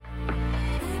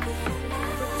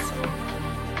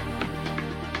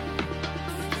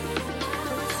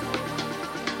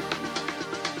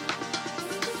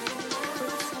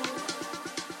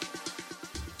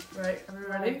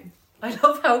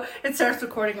how it starts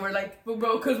recording. We're like,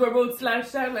 because we're both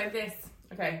slouched down like this.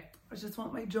 Okay. I just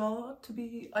want my jaw to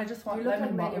be. I just want. You look like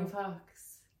lemon Megan bottom.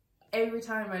 Fox. Every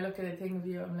time I look at a thing of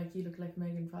you, I'm like, you look like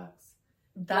Megan Fox.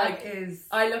 That is.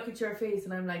 I look at your face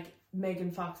and I'm like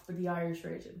Megan Fox, but the Irish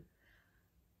version.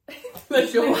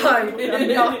 So I'm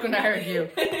not going to argue.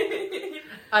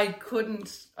 I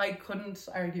couldn't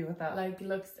argue with that. Like,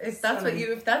 looks. If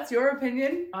that's your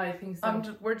opinion, I think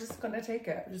so. we're just gonna take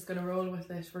it. We're just gonna roll with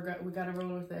it. We gotta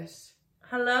roll with it.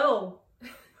 Hello.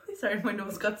 Sorry, my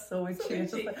nose got so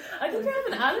itchy. I think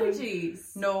you're having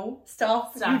allergies. No,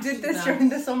 stop. You did this Stop. during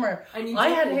the summer. I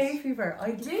had did. hay fever.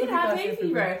 I did have hay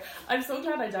fever. I'm so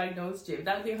glad I diagnosed you.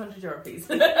 That'll be €100, please.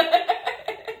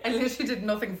 I literally did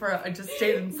nothing for it. I just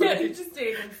stayed inside. Yeah, you just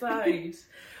stayed inside.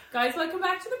 Guys, welcome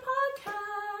back to the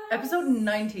podcast. Episode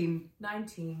 19.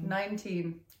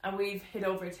 19. And we've hit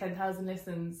over 10,000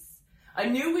 listens. I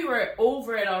knew we were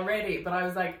over it already, but I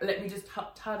was like, let me just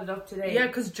tot it up today. Yeah,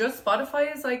 because just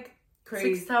Spotify is like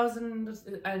crazy. 6,000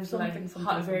 and something.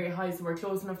 Very high, so we're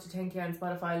close enough to 10k on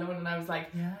Spotify alone. And I was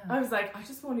like, I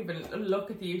just won't even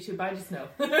look at the YouTube. I just know.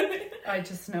 I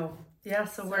just know. Yeah,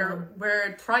 so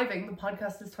we're thriving. The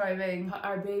podcast is thriving.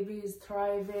 Our baby is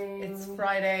thriving. It's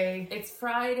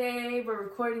Friday. We're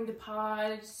recording the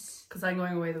pod. Because I'm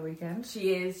going away the weekend.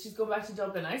 She is. She's going back to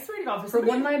Dublin. I swear to God. For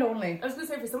one night only. I was going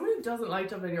to say, for someone who doesn't like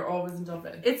Dublin, you're always in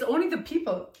Dublin. It's only the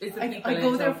people. It's the people I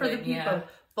go there Dublin, for the people. Yeah.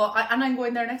 But I'm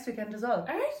going there next weekend as well.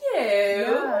 Are you?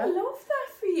 Yeah. I love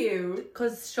that for you.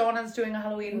 Because Shauna's doing a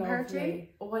Halloween party.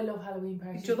 Oh, I love Halloween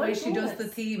parties. The way she does the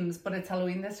themes, but it's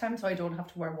Halloween this time, so I don't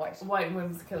have to wear white. White and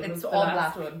whimsical. It's all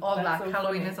black. All That's black. so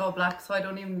Halloween funny. is all black, so I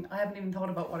haven't even thought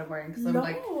about what I'm wearing because I'm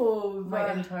like,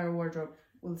 my entire wardrobe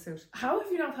will suit. How have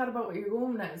you not thought about what you're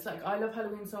going now? It's like, I love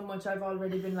Halloween so much, I've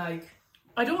already been like,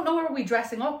 I don't know, are we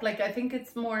dressing up? Like, I think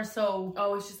it's more so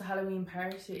it's just a Halloween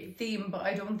party theme, but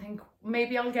I don't think,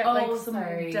 maybe I'll get some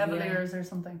devil ears or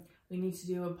something. We need to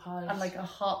do a pod. And like a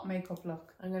hot makeup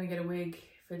look. I'm going to get a wig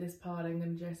for this pod. I'm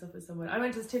going to dress up as someone. I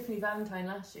went as Tiffany Valentine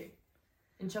last year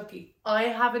in Chucky. I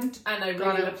haven't and I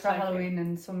gone really out for Halloween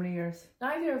in so many years.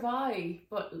 Neither have I,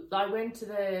 but I went to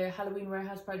the Halloween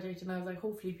Warehouse Project and I was like,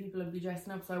 hopefully people will be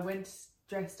dressing up. So I went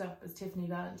dressed up as Tiffany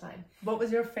Valentine. What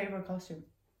was your favourite costume?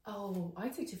 Oh,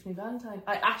 I'd say Tiffany Valentine.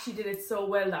 I actually did it so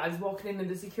well that I was walking in and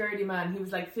the security man, he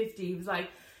was like 50, he was like,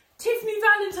 Tiffany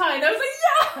Valentine. I was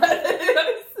like, yeah! I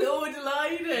was so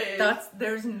delighted.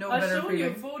 There's no I'll better show feeling. you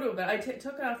a photo of it. I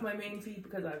took it off my main feed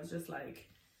because I was just like,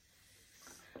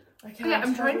 I can't. Yeah,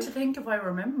 I'm trying to think if I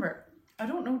remember. I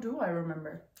don't know, do I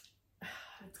remember?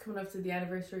 It's coming up to the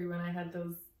anniversary when I had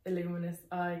those Illuminous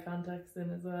eye contacts in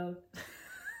as well.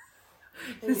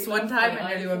 This one time I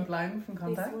nearly went blind from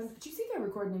contacts. Did you see they're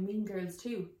recording in Mean Girls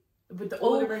too? With the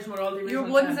older version with all the original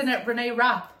your one's cast. in it, Renee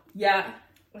Rapp. Yeah.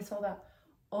 I saw that.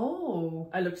 Oh.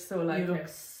 I looked so like you her. look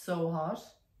so hot.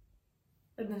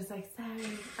 And then it's like,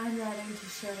 sorry, I'm not into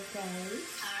short guys.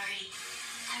 Sorry,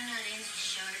 I'm not into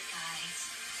short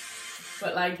guys.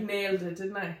 But like nailed it,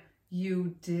 didn't I?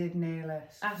 You did nail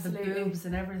it. Absolutely. The boobs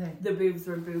and everything. The boobs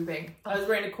were boobing. I was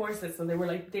wearing a corset, so they were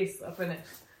like this up in it.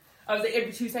 I was like,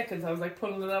 every 2 seconds I was like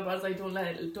pulling it up. I was like, don't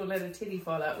let a titty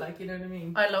fall out, like, you know what I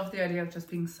mean? I love the idea of just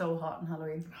being so hot on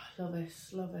Halloween. Love it.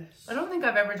 I don't think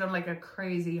I've ever done like a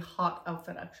crazy hot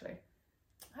outfit actually.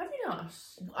 Have you not?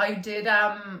 I did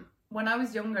when I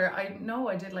was younger, I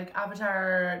did like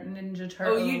Avatar, Ninja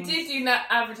Turtles. Oh, you did do that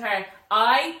Avatar.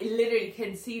 I literally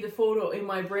can see the photo in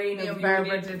my brain. Me of and you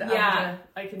Barbara did did Yeah, Avatar.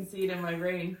 I can see it in my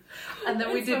brain. And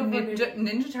then we It's did so funny.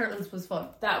 Ninja Turtles was fun.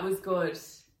 That was good.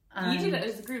 And you did it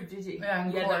as a group, did you? Yeah,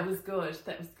 in that Cork. was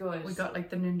good. We got like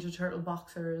the Ninja Turtle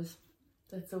boxers.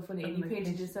 That's so funny. And And you like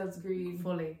painted yourselves green.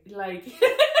 Fully. Like,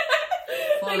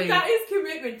 Fully. like that is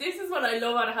commitment. This is what I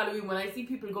love out of Halloween. When I see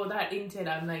people go that into it,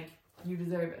 I'm like, you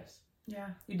deserve it. Yeah.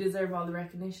 You deserve all the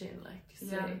recognition. Like,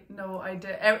 Yeah. slay. No, I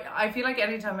did. I feel like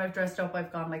anytime I've dressed up,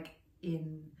 I've gone like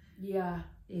in.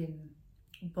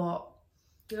 But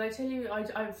Did I tell you,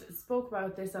 I've spoke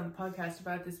about this on the podcast,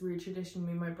 about this weird tradition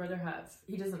me and my brother have.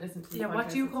 He doesn't listen to the podcast. what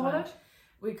do you it's call fine. it?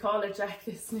 We call it Jack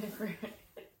the Sniffer.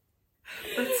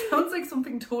 That sounds like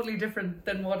something totally different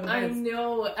than what it I is.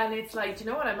 know, and it's like, do you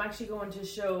know what? I'm actually going to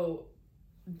show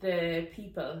the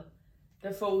people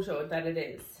the photo that it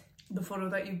is. The photo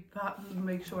that you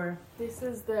make sure. This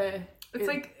is the... It's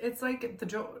like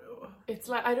the It's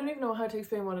like, I don't even know how to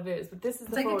explain what it is, but this is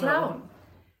the like photo. a clown.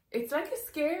 It's like a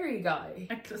scary guy.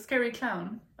 A scary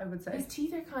clown, I would say. His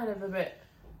teeth are kind of a bit...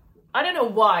 I don't know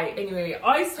why. Anyway,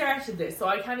 I started this, so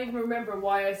I can't even remember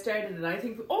why I started it. I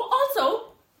think... Oh,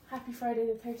 also, happy Friday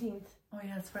the 13th. Oh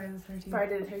yeah, it's Friday the 13th.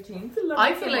 Friday the 13th.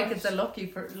 I feel like it's a lucky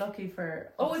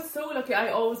for. Oh, it's so lucky. I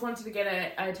always wanted to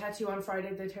get a tattoo on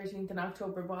Friday the 13th in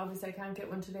October, but obviously I can't get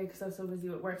one today because I'm so busy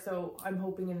with work. So I'm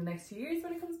hoping in the next 2 years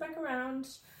when it comes back around,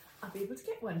 I'll be able to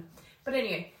get one. But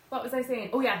anyway, what was I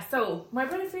saying? Oh yeah, so my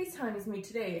brother FaceTimes me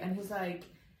today and he's like,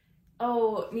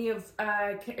 oh, Niamh,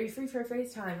 are you free for a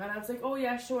FaceTime? And I was like, oh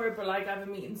yeah, sure, but like I have a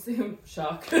meeting soon.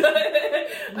 Shock. I'm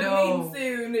meeting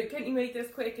soon. Can you make this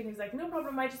quick? And he's like, no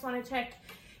problem, I just want to check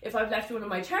if I've left one of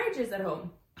my chargers at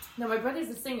home. Now my brother's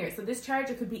a singer, so this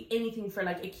charger could be anything for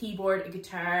like a keyboard, a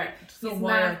guitar, his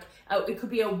Mac. It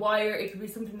could be a wire, it could be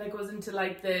something that goes into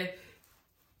like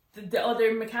the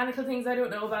other mechanical things I don't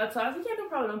know about. So I was like, yeah, no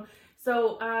problem.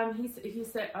 So he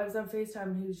said, I was on FaceTime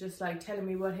and he was just like telling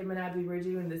me what him and Abby were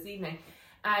doing this evening.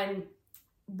 And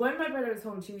when my brother was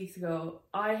home 2 weeks ago,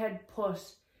 I had put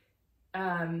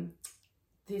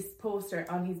this poster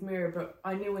on his mirror, but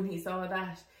I knew when he saw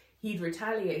that he'd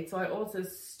retaliate. So I also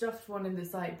stuffed one in the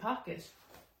side pocket.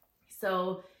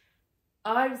 So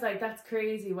I was like, that's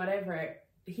crazy, whatever.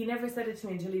 He never said it to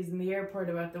me until he was in the airport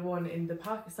about the one in the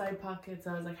side pocket.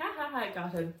 So I was like, ha ha ha, I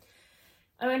got him.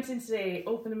 I went in today,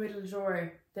 opened the middle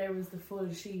drawer, there was the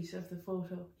full sheet of the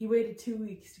photo. He waited 2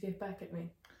 weeks to get back at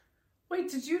me. Wait,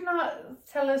 did you not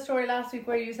tell a story last week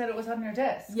where you said it was on your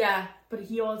desk? Yeah, but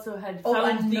he also had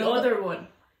found the other one.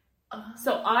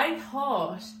 So I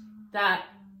thought that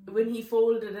when he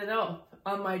folded it up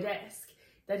on my desk,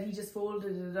 that he just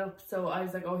folded it up. So I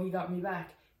was like, oh, he got me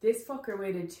back. This fucker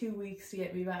waited 2 weeks to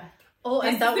get me back. Oh,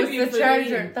 and that was the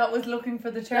charger. That was looking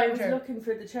for the charger. That was looking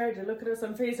for the charger. Look at us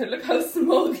on Facebook. Look how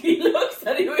smug he looks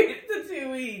that he waited the 2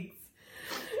 weeks.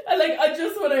 And like,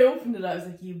 when I opened it, I was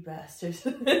like, you bastard.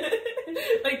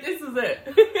 Like, this is it.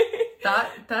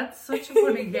 That's such a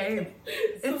funny game.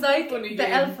 It's like the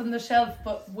elf on the shelf,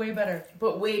 but way better.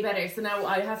 So now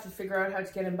I have to figure out how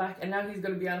to get him back. And now he's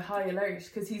going to be on high alert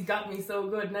because he's got me so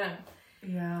good now.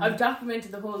 Yeah, I've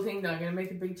documented the whole thing now. I'm going to make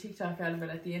a big TikTok out of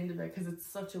it at the end of it because it's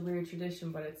such a weird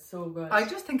tradition, but it's so good. I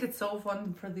just think it's so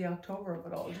fun for the October of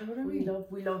it all. Do you know what I mean?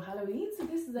 We love Halloween, so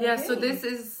this is so this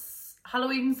is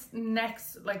Halloween's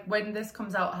next, like when this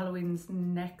comes out, Halloween's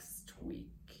next week.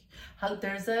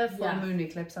 There's a full moon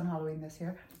eclipse on Halloween this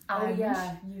year. Oh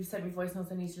yeah, you sent me voice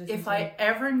notes I need to listen to. If I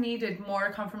ever needed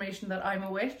more confirmation that I'm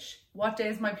a witch, what day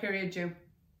is my period due?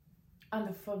 On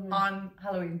the full moon. On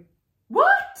Halloween.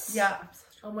 What? Yeah.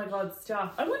 Oh my god,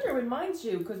 stop. I wonder when mine's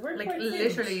due, because we're like quite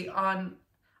literally on...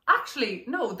 Actually,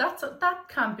 no, that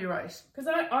can't be right. Because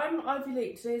I'm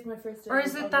ovulating. Today's my first day. Or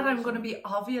is it that I'm going to be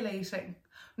ovulating?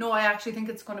 No, I actually think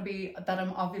it's going to be that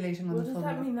I'm ovulating on the full moon. Does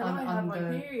that mean that I have my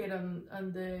period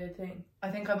on the thing?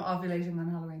 I think I'm ovulating on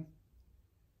Halloween.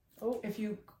 Oh. If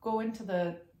you go into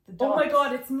the dots, oh my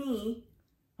god, it's me.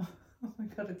 Oh my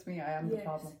god, it's me. I am the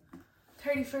problem.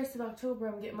 31st of October,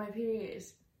 I'm getting my period.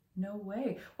 No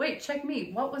way. Wait, check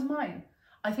me. What was mine?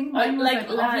 I think mine was like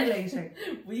ovulating.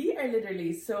 We are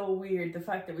literally so weird. The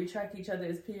fact that we track each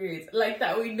other's periods, like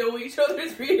that we know each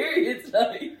other's periods.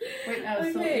 Like, wait now,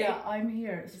 okay. So yeah, I'm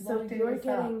here. So you're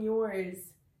getting yours.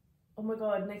 Oh my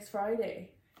god, next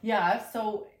Friday. Yeah.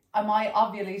 So am I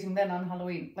ovulating then on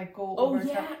Halloween? Like go. Oh over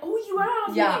yeah. Oh, you are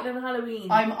ovulating on Halloween.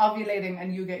 I'm ovulating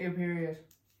and you get your period.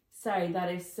 Sorry,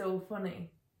 that is so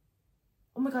funny.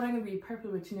 Oh my god, I'm going to be a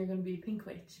purple witch and you're going to be a pink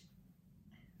witch.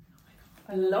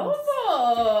 I love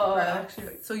it!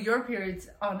 Actually, so your period's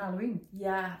on Halloween?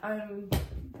 Yeah, I'm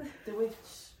the witch,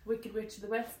 wicked witch of the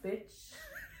west, bitch.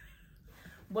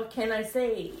 What can I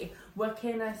say? What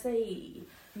can I say?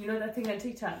 You know that thing on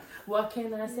TikTok? What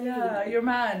can I say? Yeah, your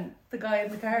man, the guy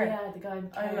in the car. Yeah, the guy in the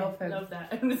car. I love him. I love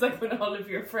that. And it's like when all of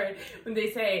your friends, when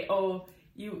they say, oh,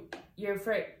 your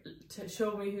friend, to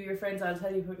show me who your friends are, I'll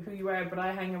tell you who you are, but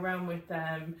I hang around with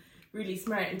really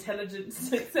smart, intelligent,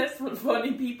 successful,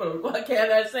 funny people. What can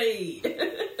I say?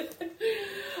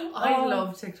 I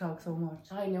love TikTok so much.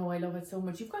 I know, I love it so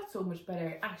much. You've got so much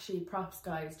better. Actually, props,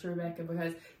 guys, to Rebecca,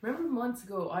 because remember months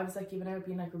ago, I was like giving out,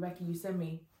 being like, Rebecca, you send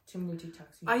me too many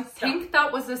TikToks. I think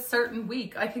that was a certain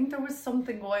week. I think there was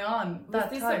something going on that time.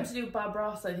 Was this something to do with Bob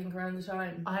Ross, I think, around the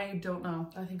time? I don't know.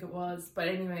 I think it was. But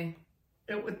anyway.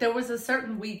 There was a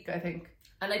certain week, I think.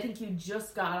 And I think you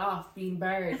just got off being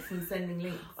barred from sending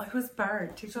links. I was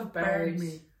barred. TikTok barred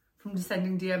me from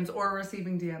sending DMs or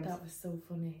receiving DMs. That was so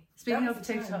funny. Speaking of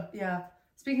TikTok,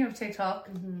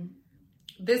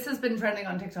 this has been trending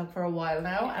on TikTok for a while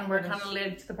now, and we're kind of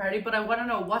late to the party. But I want to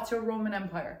know, what's your Roman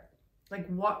Empire? Like,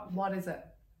 what is it?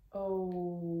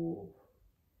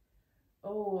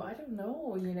 Oh, I don't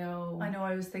know, you know. I know,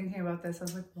 I was thinking about this. I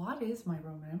was like, what is my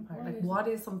Roman Empire? What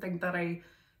is something that I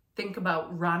think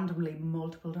about randomly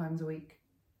multiple times a week?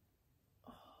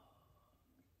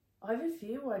 I have a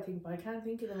few, I think, but I can't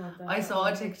think of them like that. I saw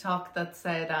a TikTok that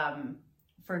said,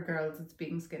 for girls, it's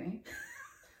being skinny.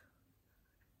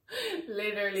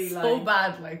 Literally, so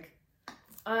bad, like.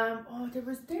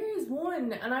 There is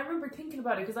one, and I remember thinking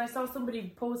about it because I saw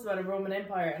somebody post about a Roman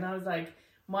Empire, and I was like,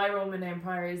 my Roman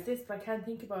Empire is this, but I can't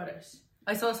think about it.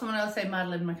 I saw someone else say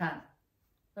Madeleine McCann.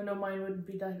 I know mine wouldn't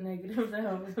be that negative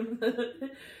now.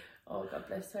 Oh, God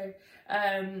bless her.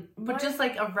 But just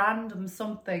like a random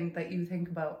something that you think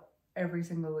about every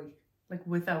single week, like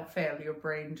without fail, your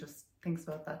brain just thinks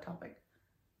about that topic.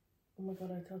 Oh my God,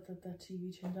 I thought that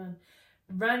TV turned on.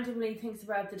 Randomly thinks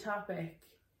about the topic.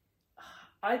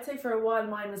 I'd say for a while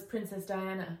mine was Princess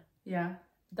Diana. Yeah.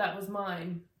 That was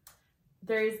mine.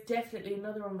 There is definitely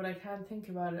another one, but I can't think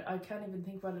about it. I can't even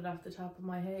think about it off the top of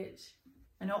my head.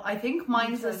 I know. I think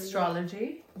mine's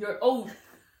astrology. That's your whole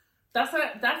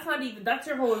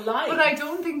life. But I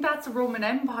don't think that's a Roman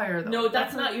Empire, though. No,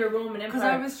 that's not your Roman Empire. Because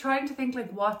I was trying to think,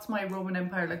 like, what's my Roman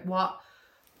Empire? Like, what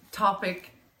topic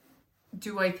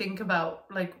do I think about,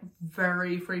 like,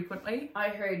 very frequently? I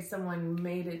heard someone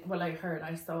made it,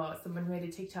 I saw someone made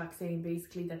a TikTok saying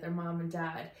basically that their mom and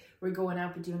dad were going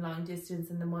out but doing long distance,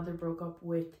 and the mother broke up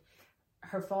with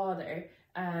her father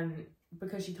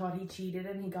because she thought he cheated,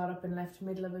 and he got up and left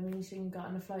middle of a meeting, got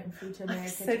on a flight and flew to America. I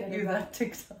sent you that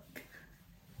TikTok.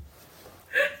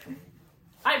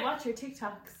 I watch your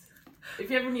TikToks. If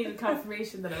you ever needed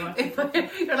confirmation that I watch it.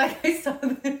 You're like, I saw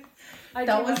that.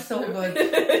 That was so good.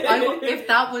 If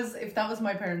that was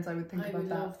my parents, I would think about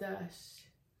that. I love that.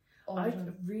 I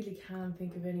really can't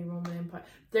think of any Roman Empire.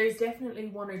 There's definitely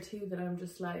one or two that I'm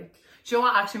just like... Do you know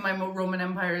what actually my Roman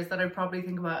Empire is that I probably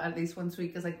think about at least once a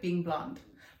week is like being blonde.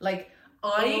 Like,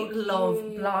 I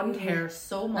love blonde hair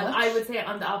so much. And I would say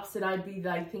on the opposite, I'd be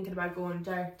like thinking about going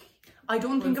dark. I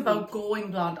don't think about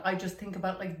going blonde. I just think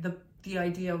about like the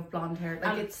idea of blonde hair.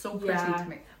 Like, it's so pretty to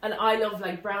me. And I love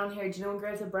like brown hair. Do you know when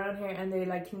girls have brown hair and they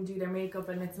like can do their makeup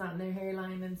and it's not in their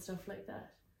hairline and stuff like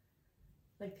that?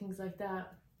 Like things like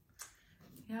that.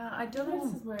 Yeah, I don't know.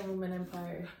 This is my Roman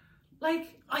Empire.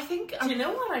 Like, I think... Do you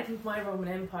know what I think my Roman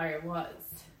Empire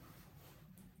was?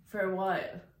 For a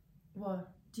while. What?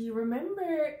 Do you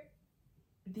remember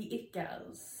the It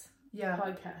Gals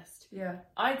podcast? Yeah.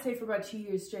 I'd say for about 2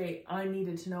 years straight, I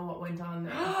needed to know what went on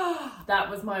there. That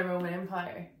was my Roman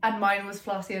Empire. And mine was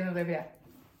Flossie and Olivia.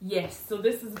 Yes, so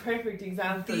this is a perfect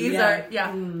example. These are,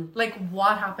 like,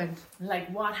 what happened? Like,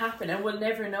 what happened? And we'll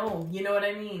never know. You know what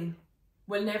I mean?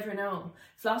 We'll never know.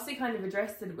 Flossie kind of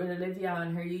addressed it with Olivia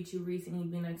on her YouTube recently,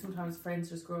 being like, sometimes friends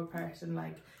just grow apart and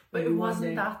like... But it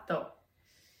wasn't that, though.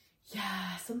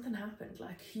 Yeah, something happened.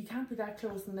 Like, you can't be that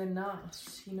close and then not.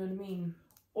 You know what I mean?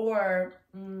 Or...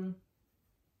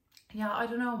 Yeah, I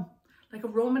don't know. Like a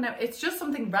Roman... It's just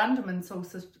something random and so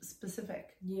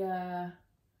specific. Yeah.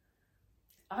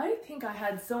 I think I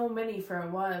had so many for a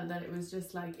while that it was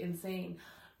just like insane.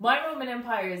 My Roman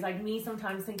Empire is like me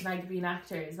sometimes thinking I could be an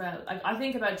actor as well. Like, I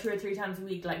think about 2 or 3 times a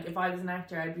week, like if I was an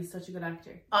actor, I'd be such a good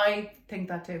actor. I think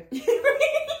that too.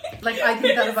 Like, I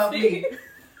think that about me.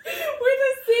 We're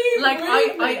the same. Like,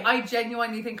 I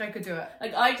genuinely think I could do it.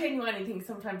 Like, I genuinely think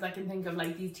sometimes I can think of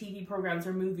like these TV programs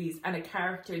or movies and a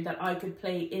character that I could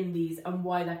play in these and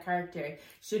why that character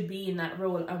should be in that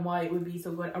role and why it would be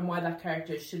so good and why that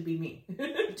character should be me.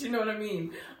 Do you know what I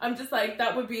mean? I'm just like,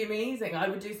 that would be amazing. I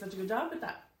would do such a good job with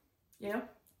that. You know?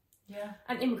 Yeah.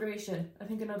 And immigration. I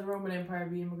think another Roman Empire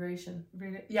would be immigration.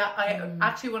 Really? Yeah, I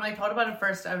actually, when I thought about it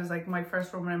first, I was like, my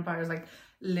first Roman Empire was like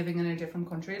living in a different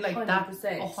country. Like 100%. That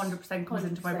 100% comes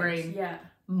into my brain. Yeah.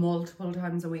 Multiple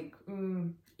times a week.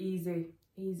 Easy.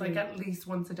 Like at least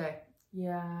once a day.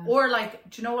 Yeah. Or like,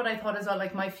 do you know what I thought as well?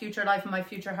 Like my future life and my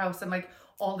future house and like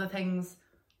all the things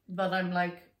that I'm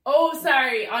like... Oh,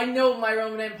 sorry. I know my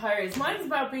Roman Empire is. Mine's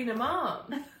about being a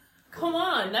mom. Come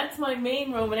on, that's my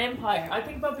main Roman Empire. I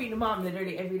think about being a mom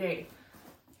literally every day.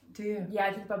 Do you? Yeah,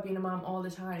 I think about being a mom all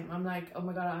the time. I'm like, oh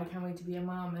my God, I can't wait to be a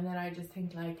mom. And then I just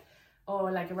think like, oh,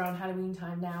 like around Halloween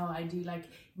time now, I do like,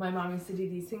 my mom used to do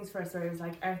these things for us where it was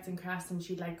like arts and crafts, and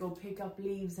she'd like go pick up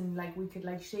leaves and like we could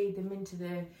like shade them into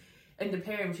the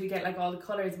pairing. She'd get like all the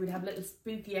colours. We'd have little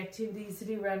spooky activities to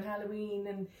do around Halloween,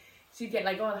 and she'd get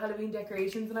like all Halloween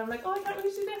decorations, and I'm like, oh, I can't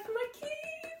wait to do that for my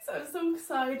kids. I'm so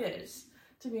excited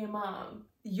to be a mom.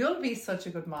 You'll be such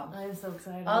a good mom. I'm so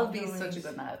excited. I'll be such a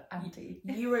good auntie.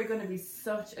 You are going to be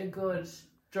such a good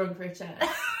drunk rich aunt.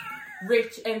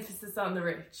 Rich, emphasis on the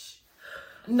rich.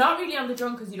 Not really on the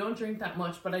drunk because you don't drink that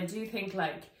much, but I do think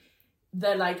like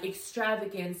the like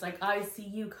extravagance, like I see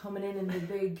you coming in the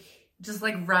big... Just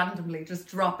like randomly, just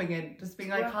dropping in. Just being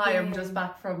like, hi, I'm just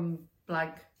back from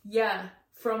blank. Yeah,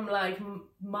 from like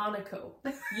Monaco.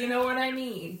 You know what I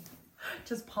mean?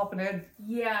 Just popping in.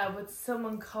 Yeah, with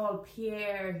someone called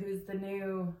Pierre, who's the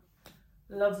new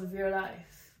love of your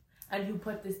life, and who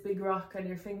put this big rock on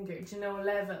your finger. Do you know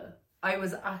Level? I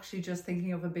was actually just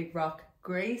thinking of a big rock.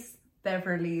 Grace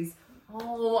Beverly's.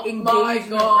 Oh my Engagement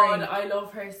god, ring. I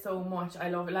love her so much. I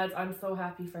love it, lads. I'm so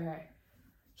happy for her.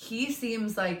 He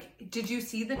seems like. Did you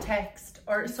see the text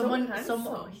or He's so someone?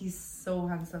 handsome. He's so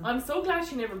handsome. I'm so glad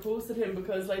she never posted him,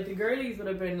 because like the girlies would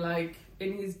have been like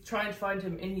trying to find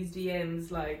him in his DMs,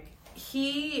 like.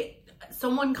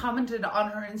 Someone commented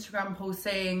on her Instagram post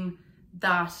saying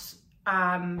that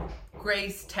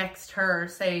Grace texted her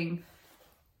saying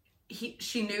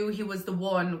she knew he was the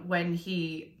one when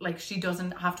she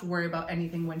doesn't have to worry about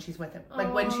anything when she's with him.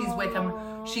 Like when she's with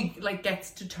him, she like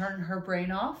gets to turn her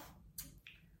brain off.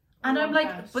 And I'm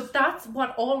like, but that's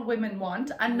what all women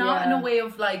want, and not in a way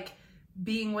of like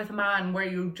being with a man where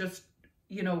you just,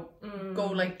 you know, go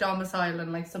like domicile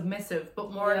and like submissive,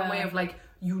 but more in a way of like,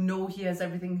 you know, he has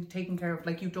everything taken care of.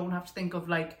 Like you don't have to think of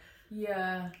like.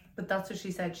 Yeah. But that's what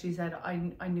she said. She said,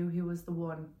 I knew he was the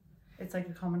one. It's like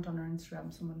a comment on her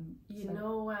Instagram. Someone said.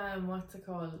 Know, what's it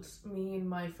called? Me and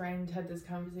my friend had this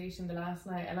conversation the last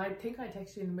night, and I think I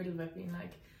texted you in the middle of it being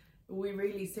like, we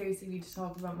really seriously need to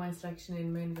talk about my selection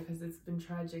in men because it's been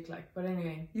tragic, like. But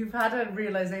anyway, You've had a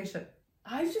realization.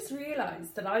 I've just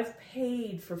realised that I've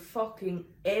paid for fucking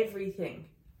everything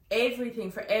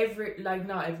for every, like,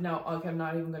 I'm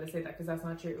not even going to say that because that's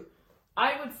not true.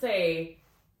 I would say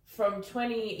from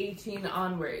 2018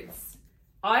 onwards,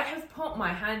 I have put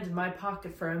my hand in my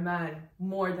pocket for a man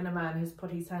more than a man has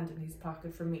put his hand in his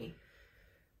pocket for me.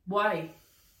 Why?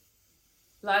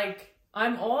 Like,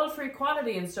 I'm all for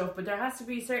equality and stuff, but there has to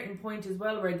be a certain point as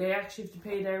well where they actually have to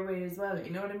pay their way as well,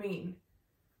 you know what I mean?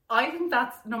 I think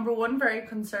that's, number one, very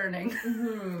concerning.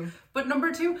 But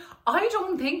number two, I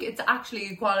don't think it's actually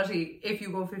equality if you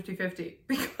go 50-50.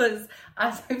 Because,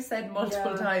 as I've said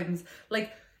multiple times,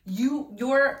 like,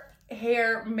 your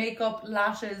hair, makeup,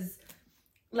 lashes,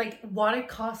 like, what it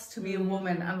costs to be a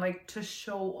woman and, like, to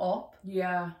show up.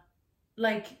 Yeah.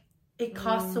 Like, it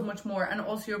costs so much more, and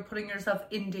also you're putting yourself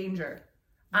in danger.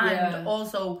 And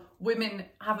also, women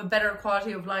have a better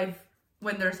quality of life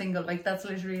when they're single. Like, that's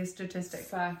literally a statistic.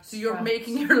 Fact. So you're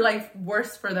making your life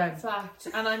worse for them. Fact.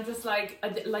 And I'm just like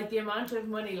the amount of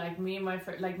money, like me and my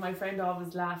friend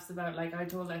always laughs about, like, I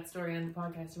told that story on the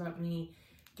podcast about me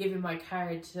giving my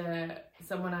card to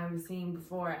someone I was seeing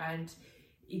before, and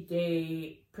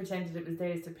they pretended it was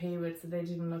theirs to pay with so they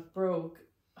didn't look broke.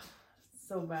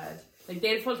 So bad. Like, they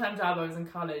had a full-time job, I was in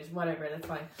college, whatever, that's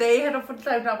fine. They had a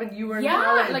full-time job and you were in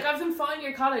college. Yeah, like I was in final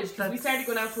year college because we started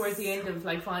going out towards the end of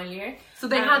like final year. So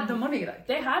they had the money, like.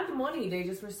 They had the money, they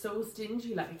just were so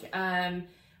stingy, like.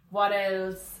 What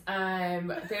else?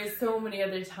 There's so many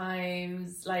other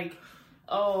times, like,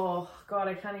 oh god,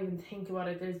 I can't even think about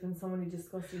it. There's been so many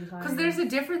disgusting times. Because there's a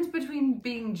difference between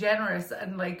being generous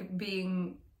and like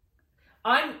being...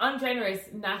 I'm generous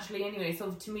naturally anyway, so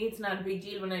to me it's not a big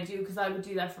deal when I do, because I would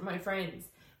do that for my friends.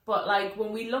 But like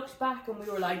when we looked back and we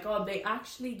were like, God, they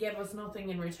actually gave us nothing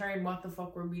in return, what the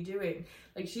fuck were we doing?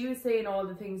 Like, she was saying all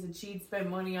the things that she'd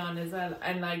spent money on as well,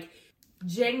 and like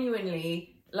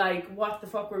genuinely, like, what the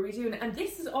fuck were we doing? And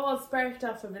this is all sparked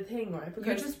off of a thing, right? Because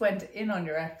you just went in on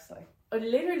your ex, like.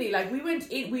 Literally, like, we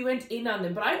went in on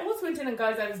them, but I also went in on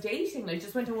guys I was dating, like,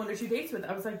 just went on 1 or 2 dates with.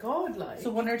 I was like, God, like. So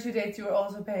 1 or 2 dates you were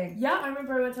also paying? Yeah, I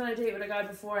remember I went on a date with a guy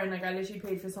before, and like I literally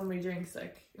paid for so many drinks.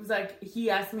 Like, it was like he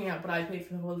asked me out, but I paid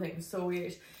for the whole thing. It was so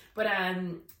weird. But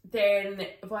then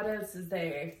what else is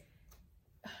there?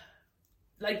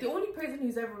 Like, the only person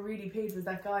who's ever really paid was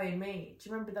that guy in May. Do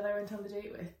you remember that I went on the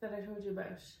date with, that I told you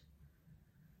about?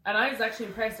 And I was actually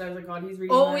impressed. I was like, God, he's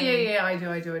really nice. Yeah, I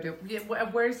do. Yeah,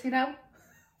 where is he now?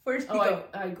 Where's he go?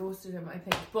 I ghosted him, I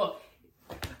think. But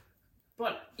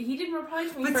he didn't reply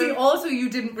to me. But see, also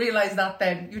you didn't realise that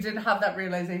then. You didn't have that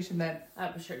realisation then.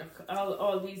 But sure, look,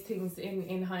 all these things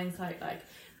in hindsight, like.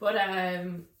 But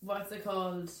what's it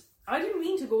called? I didn't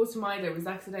mean to ghost him either. It was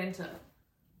accidental.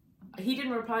 He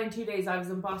didn't reply in 2 days. I was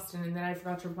in Boston, and then I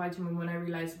forgot to reply to him, and when I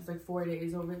realised it was like 4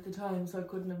 days over at the time, so I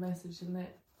couldn't have messaged him then.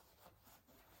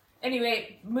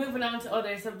 Anyway, moving on to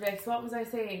other subjects. What was I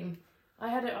saying? I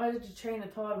had a train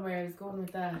of thought on where I was going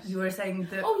with that. You were saying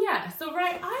that... Oh yeah, so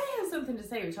right, I have something to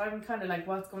say, which I'm kind of like,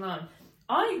 what's going on?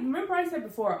 I remember I said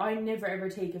before, I never ever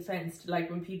take offence to,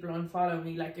 like, when people unfollow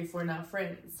me, like, if we're not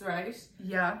friends, right?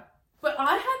 Yeah. But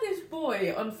I had this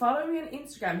boy unfollow me on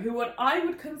Instagram who I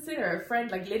would consider a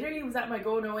friend, like, literally was at my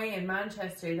going away in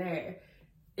Manchester there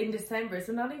in December,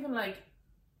 so not even like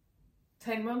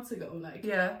 10 months ago, like.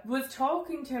 Yeah. Was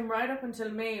talking to him right up until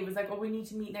May, was like, oh, we need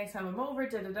to meet next time I'm over,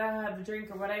 have a drink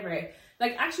or whatever.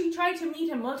 Like, actually tried to meet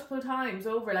him multiple times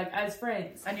over, like, as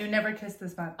friends. And you never kissed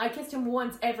this man? I kissed him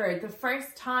once ever. The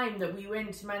first time that we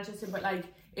went to Manchester, but, like,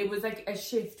 it was, like, a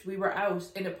shift. We were out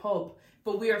in a pub,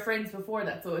 but we were friends before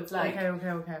that, so it's, like...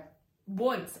 Okay.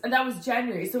 Once, and that was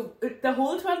January, so the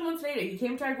whole 12 months later he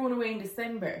came to our going away in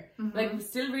December. Like, we're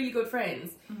still really good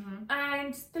friends.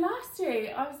 And the last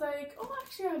day I was like, oh,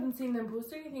 actually I haven't seen them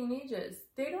post anything in ages.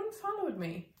 They'd unfollowed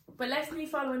me, but left me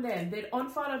following them. They'd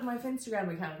unfollowed my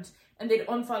Instagram account and they'd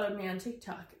unfollowed me on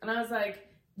TikTok, and I was like,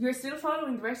 you're still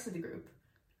following the rest of the group,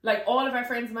 like all of our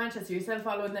friends in Manchester, you're still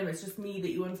following them, it's just me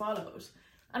that you unfollowed.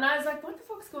 And I was like, what the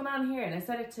fuck's going on here? And I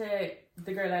said it to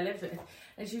the girl I lived with,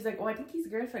 and she was like, oh, I think he's a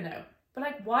girlfriend now. But,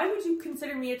 like, why would you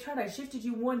consider me a threat? I shifted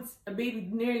you once, maybe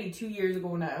nearly 2 years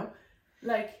ago now.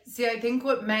 Like... See, I think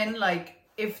with men, like,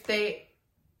 if they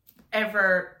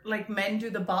ever... Like, men do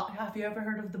the box... Have you ever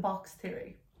heard of the box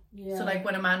theory? Yeah. So, like,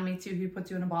 when a man meets you, he puts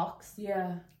you in a box.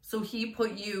 Yeah. So he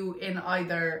put you in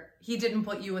either... He didn't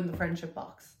put you in the friendship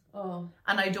box. Oh.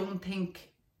 And I don't think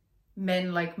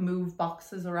men, like, move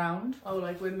boxes around. Oh,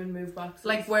 like, women move boxes.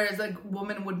 Like, whereas, like,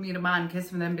 woman would meet a man, kiss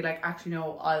him, and then be like, actually,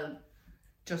 no, I'll...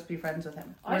 just be friends with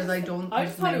him. Whereas I don't think I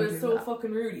just thought it was so that.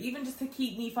 fucking rude. Even just to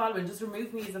keep me following, just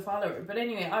remove me as a follower. But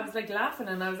anyway, I was like laughing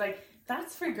and I was like,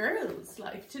 that's for girls.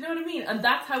 Like, do you know what I mean? And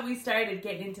that's how we started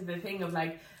getting into the thing of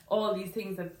like all these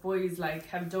things that boys like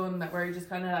have done that were just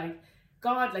kind of like,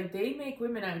 God, like they make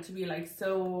women out to be like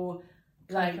so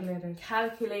like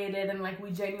calculated and like we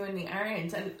genuinely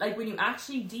aren't. And like when you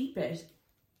actually deep it,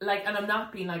 like, and I'm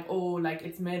not being like, oh, like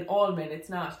it's men, all men, it's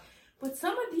not. But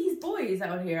some of these boys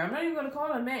out here, I'm not even going to call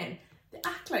them men, they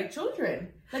act like children.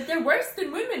 Like, they're worse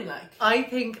than women, like. I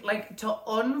think, like, to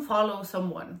unfollow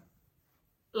someone,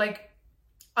 like,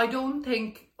 I don't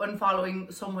think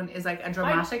unfollowing someone is, like, a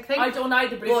dramatic thing. I don't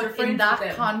either, but if you're friends in that with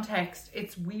them, context,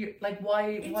 it's weird. Like,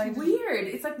 why... It's weird.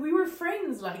 It's like, we were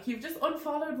friends, like, you've just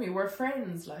unfollowed me, we're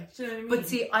friends, like, do you know what I mean? But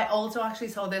see, I also actually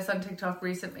saw this on TikTok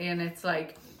recently, and it's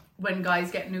like... when guys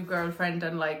get a new girlfriend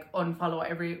and like unfollow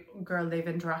every girl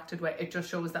they've interacted with, it just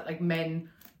shows that like men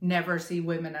never see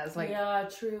women as like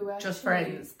just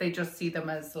friends. They just see them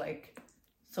as like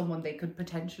someone they could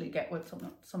potentially get with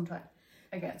sometime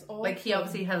again. Like he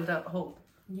obviously held out hope.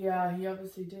 Yeah, he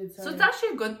obviously did. Sorry. So it's actually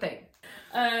a good thing.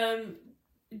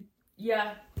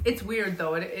 Yeah. It's weird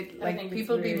though. It like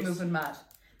people be moving mad.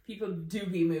 People do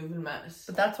be moving mad.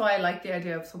 But that's why I like the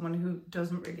idea of someone who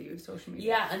doesn't really use social media.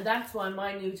 Yeah, and that's why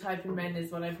my new type of men is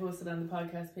what I posted on the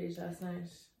podcast page last night.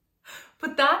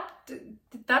 But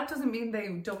that doesn't mean they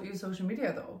don't use social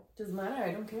media though. Doesn't matter.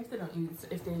 I don't care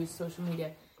if they use social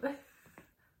media.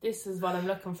 This is what I'm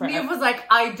looking for. Mia was like,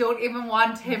 I don't even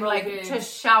want him like to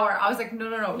shower. I was like,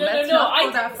 no. Let's not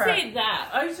go that far. I didn't say that.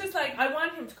 I was just like, I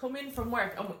want him to come in from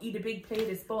work and eat a big plate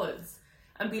of spuds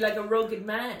and be like a rugged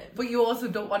man. But you also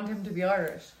don't want him to be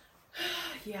Irish.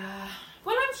 Yeah.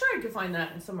 Well, I'm sure I could find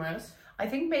that in somewhere else. I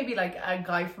think maybe like a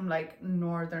guy from like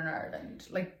Northern Ireland,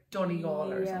 like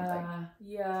Donegal or something.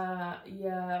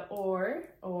 Yeah. Or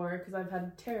because I've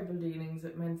had terrible dealings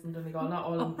with men from Donegal. Not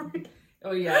all of them.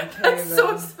 Oh yeah, terrible. That's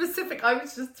so specific. I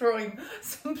was just throwing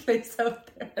some place out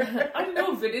there. I don't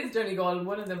know if it is Donegal.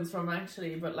 One of them's from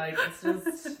actually, but like it's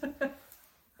just.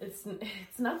 It's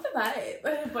not the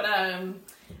vibe, but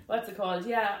what's it called?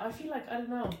 Yeah, I feel like I don't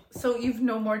know. So you've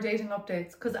no more dating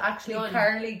updates because actually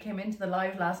Carly came into the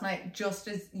live last night just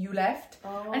as you left,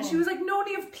 and she was like, "No,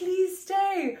 Niamh, please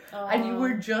stay," and you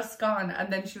were just gone,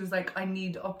 and then she was like, "I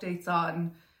need updates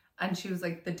on," and she was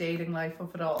like, "the dating life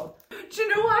of it all." Do you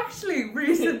know actually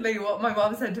recently what my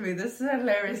mom said to me? This is a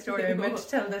hilarious story. I meant to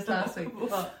tell this last week.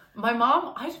 My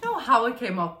mom, I don't know how it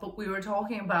came up, but we were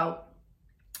talking about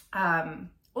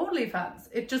OnlyFans.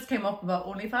 It just came up about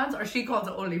OnlyFans, or she calls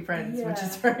it OnlyFriends, which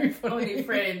is very funny.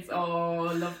 OnlyFriends,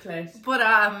 love clip. But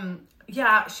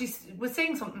yeah, she was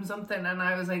saying something, and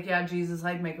I was like, yeah, Jesus,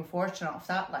 I'd make a fortune off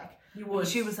that. Like, you would. And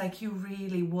she was like, you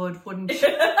really would, wouldn't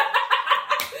you?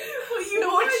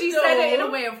 She said it in a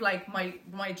way of like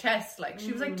my chest. Like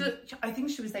she was like, I think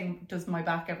she was saying, does my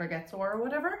back ever get sore or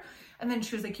whatever? And then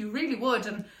she was like, you really would,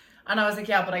 and I was like,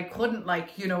 yeah, but I couldn't,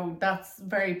 like, you know, that's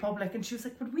very public. And she was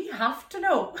like, but we have to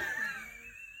know.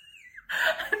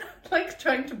 And like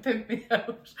trying to pimp me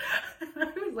out. And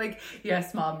I was like,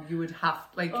 yes, Mom, you would have,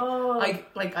 like,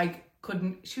 I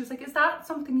couldn't. She was like, is that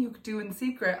something you could do in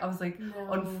secret? I was like,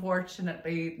 no.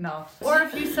 Unfortunately not. Or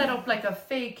if you set up like a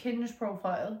fake Hinge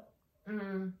profile,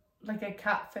 like a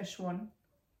catfish one,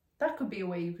 that could be a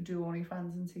way you could do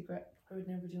OnlyFans in secret. I would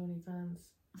never do OnlyFans.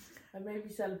 I'd maybe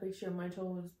sell a picture of my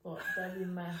toes, but that'd be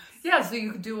max. Yeah, so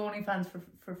you could do OnlyFans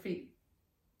for feet.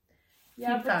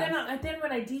 Yeah, Feet but fans. then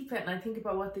when I deep it and I think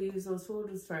about what they use those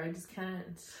photos for, I just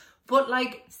can't. But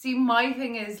like, see, my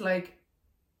thing is like,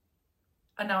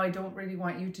 and now I don't really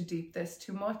want you to deep this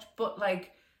too much, but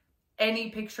like,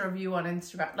 any picture of you on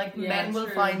Instagram, like Yeah, men will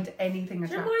true. find anything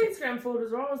Sure, attractive. my Instagram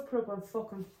photos are always put up on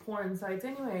fucking porn sites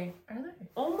anyway. Are they?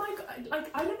 Oh my god,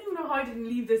 like, I don't even know how I didn't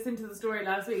leave this into the story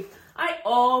last week. I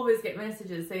always get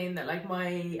messages saying that, like,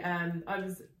 my,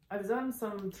 I was on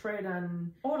some thread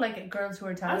on... Oh, like girls who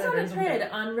are I talented. was on or a something. thread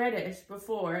on Reddit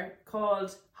before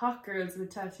called Hot Girls with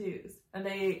Tattoos, and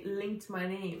they linked my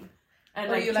name. And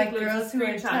Oh, you like took loads girls of who are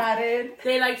screenshots. tatted?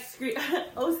 They like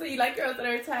so you like girls that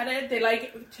are tatted. They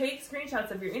like take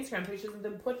screenshots of your Instagram pictures and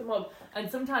then put them up. And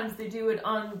sometimes they do it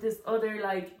on this other,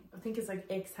 like, I think it's like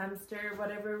X Hamster,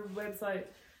 whatever website,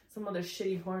 some other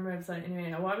shitty porn website.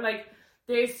 Anyway, I'm like,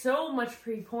 there's so much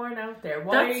free porn out there.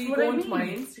 Why That's are you what I going to my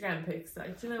mean. Instagram pics?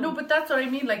 Like, you know? No, but that's what I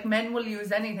mean. Like, men will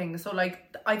use anything. So,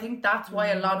 like, I think that's why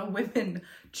a lot of women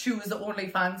choose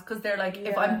OnlyFans, because they're like,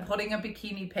 if I'm Yeah. putting a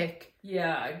bikini pic,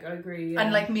 yeah, I agree. Yeah.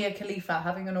 and like Mia Khalifa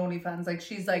having an OnlyFans, like,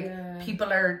 she's like, Yeah.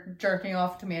 people are jerking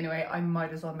off to me anyway, I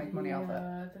might as well make money off it.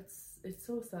 Yeah, it's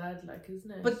so sad, like,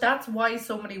 isn't it? But that's why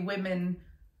so many women,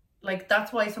 like,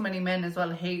 that's why so many men as well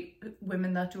hate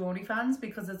women that do OnlyFans,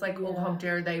 because it's like, oh, how Yeah.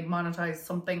 dare they monetize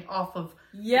something off of,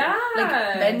 yeah, like,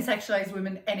 men sexualize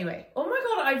women anyway. Oh my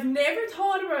god, I've never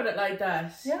thought about it like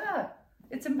that. Yeah,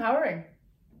 it's empowering.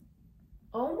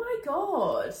 Oh my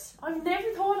god, I've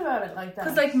never thought about it like that.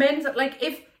 Because like men's, like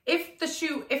if the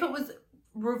shoe, if it was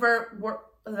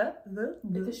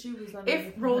if the shoe was on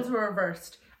if roles were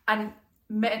reversed and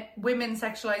women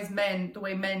sexualize men the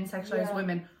way men sexualize Yeah.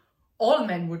 women, all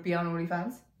men would be on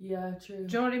OnlyFans. yeah, true.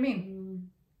 Do you know what I mean? Mm.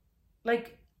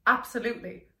 Like,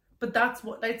 absolutely. But that's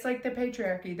what, it's like the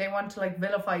patriarchy. They want to like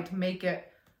vilify to make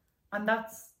it, and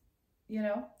that's, you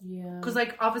know, Yeah, because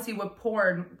like obviously with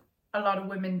porn, a lot of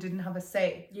women didn't have a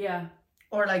say, yeah,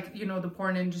 or like, you know, the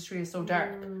porn industry is so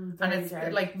dark. And very it's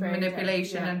dark, like very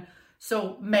manipulation, dark, yeah. and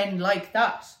so men like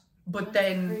that, but That's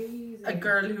then crazy. a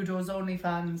girl who does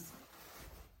OnlyFans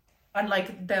and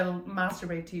like they'll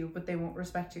masturbate to you but they won't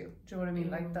respect you, do you know what I mean?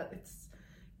 Like that,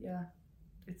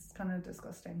 it's kind of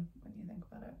disgusting when you think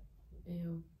about it.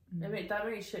 Ew. That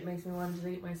very shit makes me want to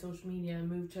delete my social media and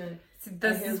move to... See,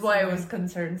 this hill is why I somewhere. was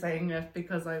concerned saying it,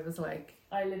 because I was like,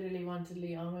 I literally want to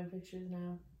delete all my pictures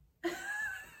now.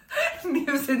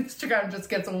 News Instagram just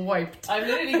gets wiped. I'm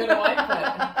literally going to wipe it.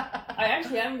 I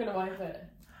actually am going to wipe it.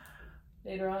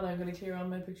 Later on, I'm going to clear all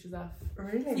my pictures off.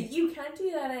 Really? You can't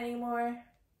do that anymore.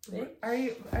 bitch. Are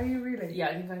you really? Yeah,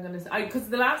 I think I'm gonna. Because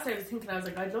the last day I was thinking, I was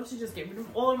like, I'd love to just get rid of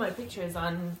all my pictures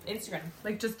on Instagram.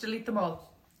 Like, just delete them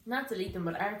all. Not delete them,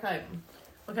 but archive them.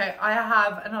 Okay, I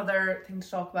have another thing to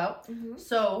talk about. Mm-hmm.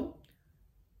 So,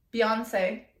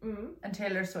 Beyonce Mm-hmm. and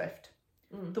Taylor Swift.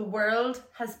 Mm. The world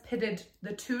has pitted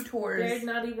the two tours. They're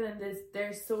not even in this.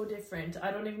 They're so different.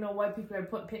 I don't even know why people are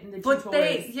pitting the two But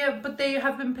tours. but they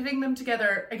have been pitting them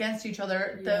together against each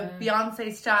other. The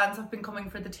Beyonce stans have been coming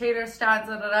for the Taylor stans.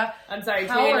 I'm sorry,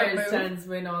 Power Taylor's move. stands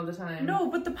win all the time. No,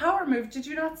 but the power move, did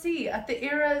you not see at the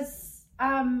Era's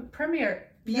premiere?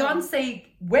 No. Beyonce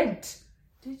went.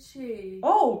 Did she?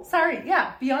 Oh, sorry,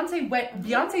 yeah. Beyonce went.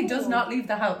 Beyonce does Oh. not leave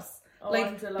the house. Oh, Like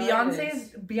I'm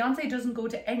delighted. Beyonce doesn't go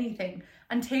to anything,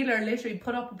 and Taylor literally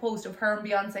put up a post of her and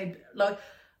Beyonce,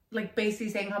 like basically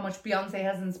saying how much Beyonce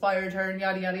has inspired her and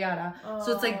yada yada yada.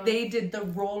 So it's like they did the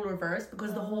role reverse,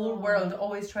 because the whole world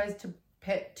always tries to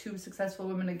pit two successful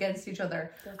women against each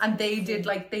other, and they did,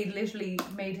 like, they literally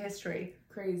made history.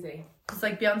 Crazy. It's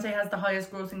like Beyonce has the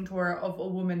highest grossing tour of a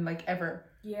woman like ever,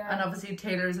 Yeah. and obviously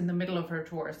Taylor's in the middle of her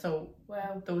tour, so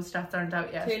Wow. those stats aren't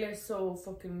out yet. Taylor's so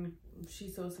fucking.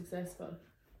 She's so successful.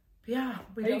 Yeah,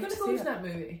 we Are you love gonna to go see to it. that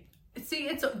movie? See,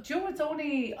 it's it's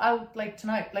only out like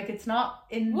tonight. Like, it's not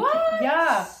in. What?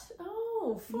 Yeah,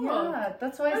 Oh, fuck. yeah.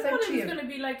 That's why I, I said thought to it you was gonna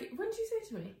be like. What did you say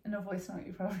to me? in a voice note.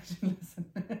 You probably didn't listen.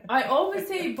 I always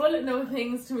say bullet note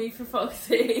things to me for fuck's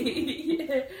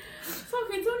sake. Fuck,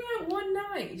 it's only out one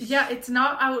night. Yeah, it's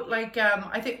not out. Like,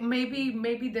 I think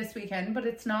maybe this weekend, but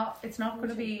it's not going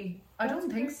to be. I That's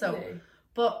don't think so. crazy.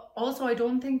 But also, I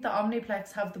don't think the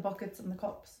Omniplex have the buckets and the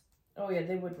cups. Oh yeah,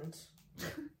 they wouldn't.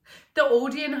 The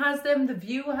Odeon has them. The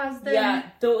View has them. Yeah,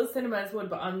 those cinemas would,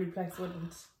 but Omniplex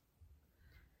wouldn't.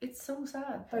 It's so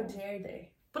sad. How dare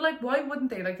they? But like, why wouldn't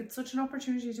they? Like, it's such an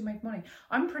opportunity to make money.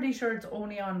 I'm pretty sure it's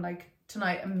only on like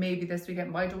tonight and maybe this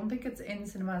weekend, but I don't think it's in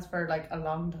cinemas for like a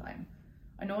long time.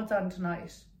 I know it's on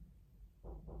tonight.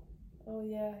 Oh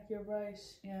yeah, you're right.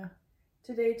 Yeah,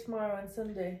 Today, tomorrow, and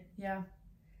Sunday. yeah.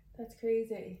 That's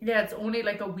crazy. Yeah, it's only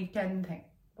like a weekend thing.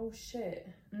 Oh shit.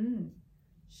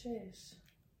 Shit.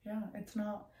 Yeah, it's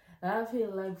not. I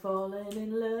feel like falling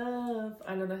in love.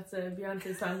 I know that's a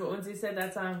Beyonce song, but once you said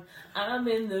that song, I'm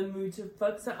in the mood to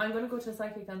fuck. So I'm gonna go to a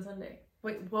psychic on Sunday.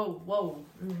 Wait, whoa.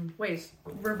 Wait,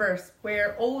 reverse.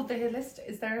 Where? Oh, the holistic.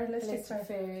 Is there a holistic Holistic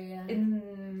Fair, yeah.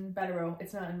 in Batterow.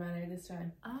 It's not in Manor this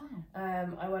time. Oh.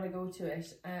 I want to go to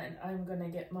it, and I'm gonna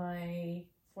get my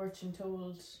fortune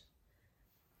told.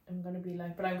 I'm gonna be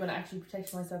like, but I'm gonna actually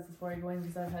protect myself before I go in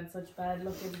because I've had such bad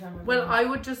luck every time. Well, I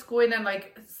would just go in and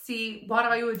like see what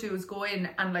I would do is go in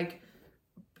and like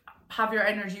have your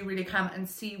energy really calm and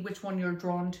see which one you're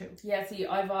drawn to. Yeah, see,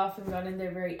 I've often gone in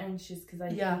there very anxious because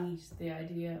I hate the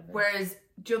idea of it. Whereas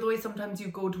the other way, sometimes you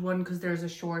go to one because there's a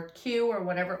short queue or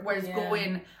whatever. Whereas go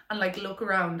in and like look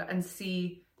around and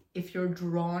see if you're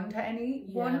drawn to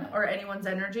anyone or anyone's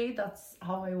energy. That's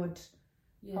how I would.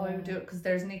 How I would do it, because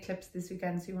there's an eclipse this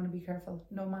weekend, so you want to be careful.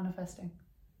 No manifesting.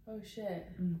 Oh shit.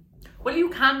 Well,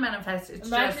 you can manifest. It's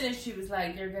Imagine if she was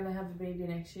like, you're gonna have a baby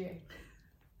next year.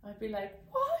 I'd be like,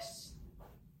 what?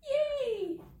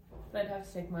 Yay! But I'd have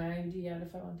to take my IUD out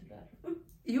if I wanted that.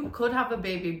 You could have a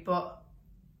baby, but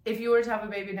if you were to have a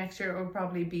baby next year, it would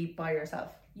probably be by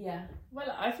yourself. Yeah.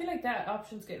 Well, I feel like that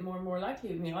option's getting more and more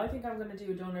likely with me. I think I'm gonna do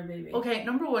a donor baby. Okay,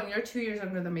 number one, you're 2 years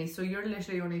younger than me, so you're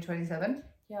literally only 27.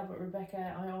 Yeah, but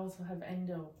Rebecca, I also have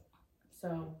endo.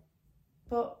 So.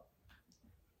 But.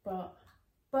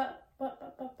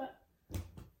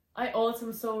 I also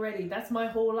am so ready. That's my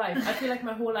whole life. I feel like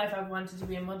my whole life I've wanted to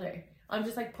be a mother. I'm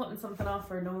just like putting something off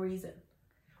for no reason.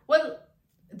 Well,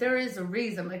 there is a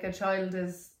reason. Like a child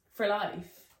is. For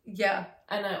life. Yeah.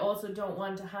 And I also don't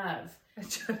want to have a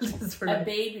child is for a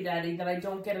baby daddy that I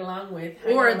don't get along with.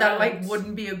 Or that like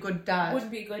wouldn't be a good dad.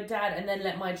 Wouldn't be a good dad and then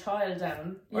let my child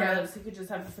down. Or else he could just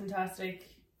have a fantastic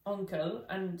uncle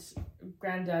and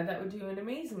granddad that would do an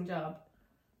amazing job.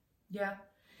 Yeah.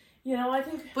 You know, I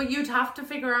think. But you'd have to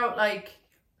figure out like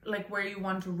where you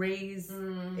want to raise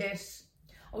it.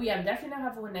 Oh yeah, I'm definitely not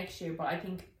having one next year, but I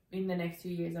think in the next 2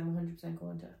 years I'm 100%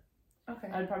 going to. Okay.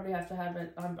 I'd probably have to have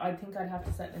it. I think I'd have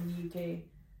to settle in the UK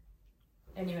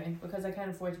anyway, because I can't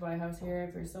afford to buy a house here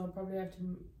ever, so I'll probably have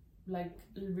to like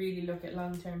really look at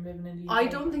long term living in the UK. I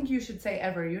don't think you should say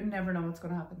ever. You never know what's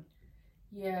going to happen.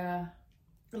 Yeah.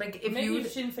 Like if maybe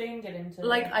if Sinn Féin get into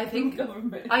like I think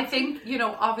government. I think, you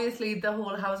know, obviously the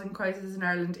whole housing crisis in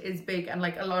Ireland is big, and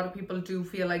like a lot of people do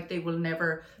feel like they will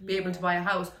never be able to buy a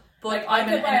house. But like, I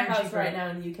could buy a house right now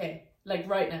in the UK. Like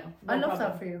right now. I love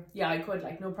that for you. Yeah, I could,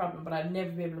 like, no problem, but I'd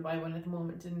never be able to buy one at the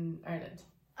moment in Ireland.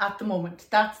 At the moment.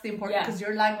 That's the important, because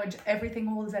your language, everything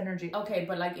holds energy. Okay,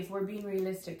 but like if we're being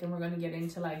realistic and we're going to get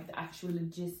into like the actual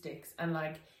logistics and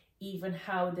like even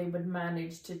how they would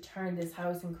manage to turn this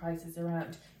housing crisis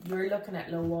around, you're looking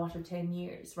at low water 10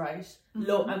 years, right?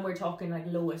 Low, and we're talking like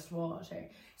lowest water.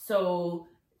 So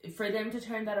for them to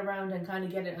turn that around and kind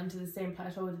of get it onto the same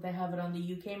plateau that they have it on the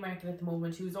UK market at the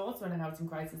moment, who's also in a housing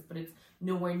crisis, but it's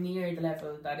nowhere near the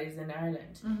level that is in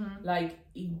Ireland. Like,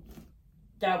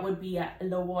 that would be at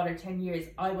low water 10 years.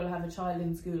 I will have a child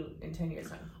in school in 10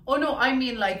 years time. Oh no, I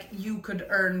mean like you could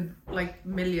earn like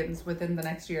millions within the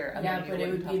next year. And yeah, but it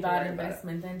would be a bad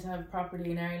investment then to have property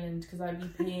in Ireland, because I'd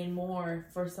be paying more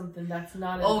for something that's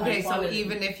not as okay, high quality. So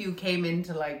even if you came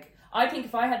into like... I think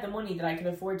if I had the money that I could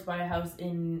afford to buy a house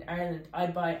in Ireland,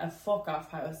 I'd buy a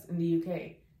fuck-off house in the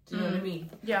UK. Do you know what I mean?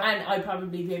 Yeah. And I'd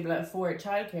probably be able to afford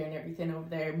childcare and everything over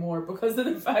there more because of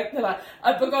the fact that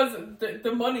because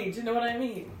the money, do you know what I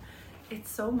mean?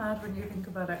 It's so mad when you think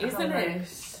about it. Isn't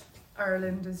it?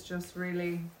 Ireland is just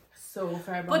really... so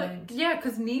far behind. But yeah,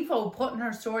 because Nivo put in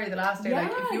her story the last day,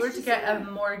 like if you were to get a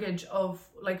mortgage of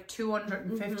like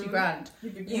 250 grand,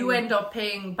 you end up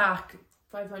paying back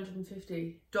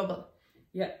 550. Double.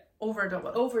 Yeah. Over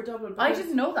double. Over double. I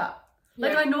didn't know that.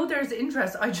 Like, I know there's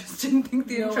interest. I just didn't think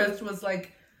the interest was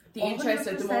like... The interest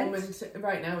at the moment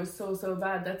right now is so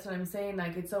bad. That's what I'm saying.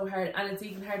 Like, it's so hard. And it's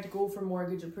even hard to go for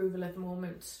mortgage approval at the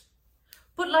moment.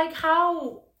 But like,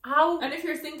 how... And if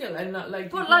you're single and not like...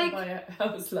 But like... buy a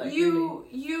house, like...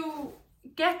 You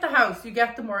get the house, you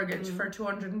get the mortgage for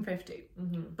 250.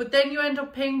 But then you end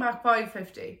up paying back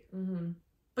 550.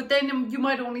 But then you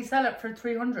might only sell it for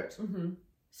 300.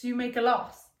 So you make a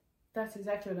loss. That's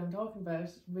exactly what I'm talking about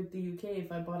with the UK.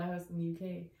 If I bought a house in the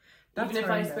UK, that's even if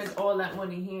I spent all that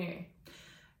money here.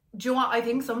 Do you know what? I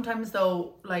think sometimes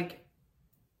though, like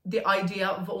the idea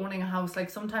of owning a house, like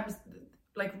sometimes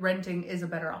like renting is a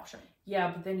better option.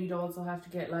 Yeah, but then you'd also have to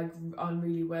get like on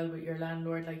really well with your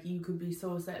landlord. Like you could be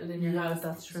so settled in your house.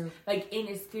 That's true. Like in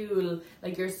a school,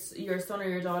 like your son or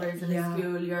your daughter's in a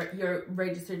school. You're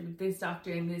registered with this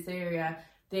doctor in this area.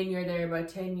 Then you're there about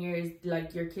 10 years,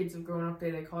 like your kids have grown up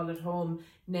there, they call it home.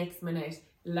 Next minute,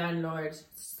 landlord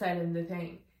selling the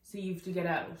thing. So you have to get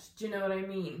out. Do you know what I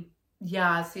mean?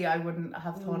 Yeah, see, I wouldn't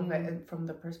have thought of it from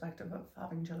the perspective of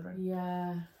having children.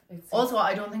 Yeah. Also,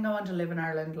 I don't think I want to live in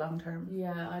Ireland long term.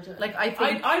 Yeah, I don't. Like, I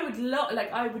think I would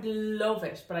love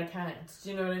it, but I can't. Do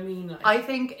you know what I mean? Like, I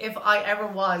think if I ever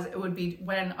was, it would be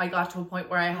when I got to a point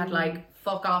where I had like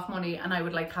fuck off money and I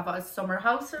would like have a summer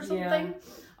house or something.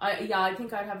 I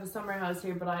think I'd have a summer house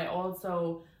here, but I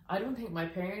don't think my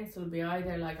parents will be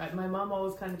either. Like, my mom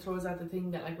always kind of throws out the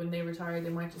thing that like when they retire, they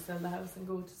might just sell the house and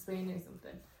go to Spain or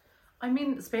something. I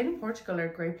mean, Spain and Portugal are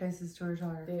great places to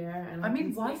retire. They are, and I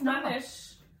mean, why not?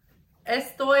 Spanish.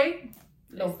 Estoy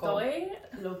loco.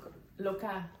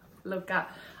 Loca.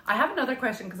 I have another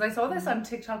question because I saw this on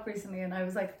TikTok recently and I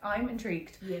was like, I'm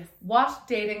intrigued. Yes. What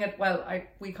dating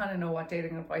we kind of know what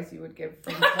dating advice you would give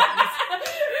from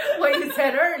what you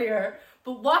said earlier,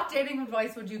 but what dating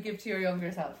advice would you give to your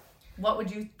younger self? What would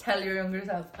you tell your younger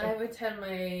self? I would tell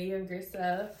my younger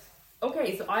self.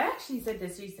 Okay, so I actually said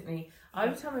this recently. I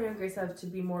would tell my younger self to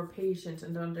be more patient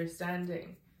and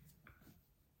understanding.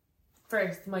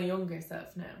 First, my younger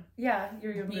self now. Yeah,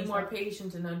 your younger self. Be more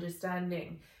patient and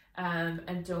understanding,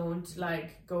 and don't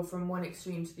like go from one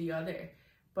extreme to the other.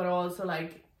 But also,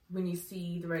 like, when you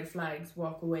see the red flags,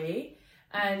 walk away.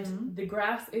 And the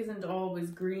grass isn't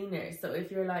always greener. So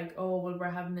if you're like, oh, well, we're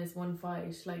having this one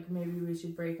fight, like maybe we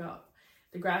should break up.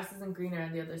 The grass isn't greener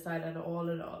on the other side at all.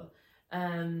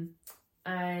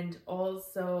 And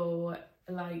also,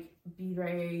 like, be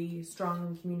very strong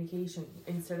in communication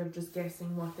instead of just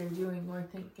guessing what they're doing or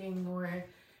thinking or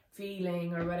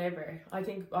feeling or whatever. I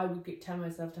think I would tell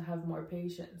myself to have more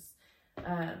patience,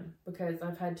 because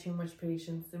I've had too much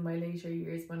patience in my later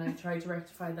years when I tried to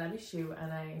rectify that issue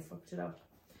and I fucked it up.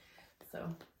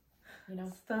 So, you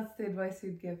know, that's the advice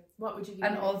you'd give. What would you give?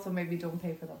 And also maybe don't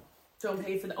pay for them. Don't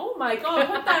pay for them. Oh my god,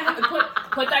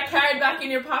 put that card back in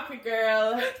your pocket,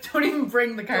 girl. Don't even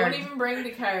bring the card. Don't even bring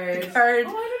the card. The card.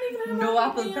 Oh, I don't even have no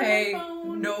Apple Pay,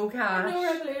 phone. no cash, no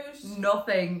Revolut.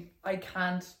 Nothing. I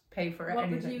can't pay for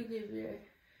anything. What would you give you?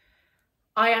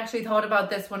 I actually thought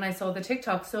about this when I saw the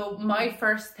TikTok. So my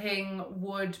first thing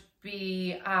would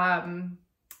be,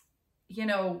 you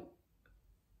know,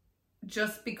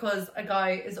 just because a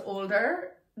guy is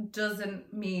older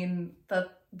doesn't mean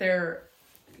that they're,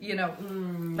 you know,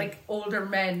 like older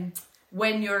men.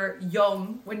 When you're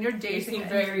young, when you're dating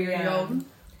very young,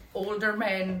 older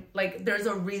men, like, there's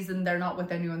a reason they're not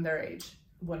with anyone their age.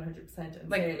 100%. And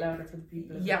like, say it louder for the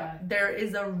people. Yeah, there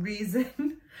is a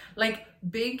reason. Like,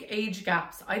 big age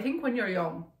gaps. I think when you're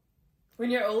young. When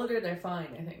you're older, they're fine,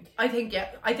 I think.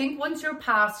 I think once you're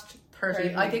past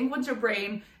 30, I think once your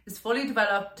brain is fully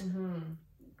developed,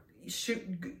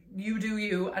 you do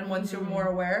you, and once you're more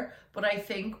aware. But I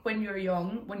think when you're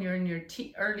young, when you're in your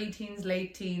early teens,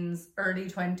 late teens, early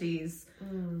 20s,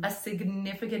 a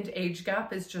significant age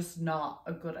gap is just not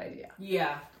a good idea.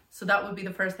 Yeah. So that would be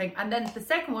the first thing. And then the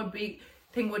second would be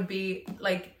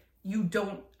like, you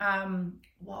don't,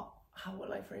 how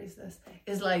will I phrase this?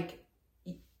 Is like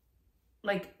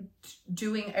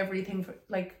doing everything for,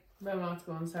 like. No, not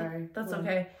going, sorry. That's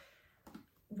okay.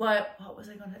 What was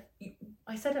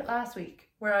I I said it last week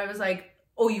where I was like,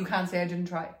 oh, you can't say I didn't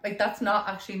try. Like, that's not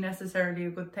actually necessarily a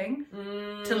good thing.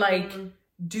 To like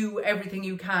do everything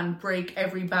you can, break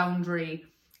every boundary,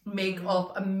 make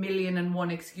up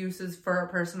 1,000,001 excuses for a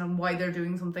person and why they're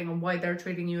doing something and why they're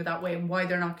treating you that way and why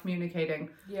they're not communicating.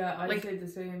 Yeah, I say the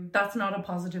same. That's not a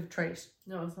positive trait.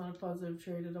 No, it's not a positive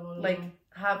trait at all. Like,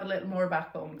 have a little more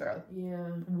backbone, girl. Yeah.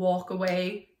 Walk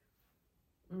away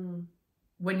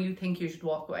when you think you should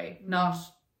walk away, not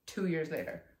 2 years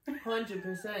later.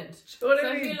 100%. So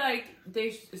I feel like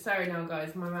sorry now,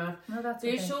 guys, my mouth. No, that's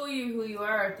they okay. show you who you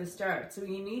are at the start, so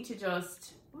you need to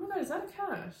just. Oh my god, is that a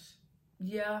cat?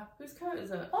 Yeah. Whose cat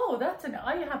is it? Oh,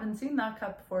 I haven't seen that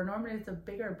cat before. Normally it's a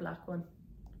bigger black one.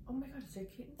 Oh my god, is there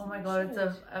kittens? Oh my god, it's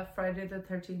a Friday the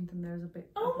 13th and there's a big.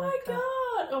 Oh my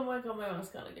god! Oh my god, my mouth's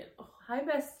gonna get. Oh. Hi,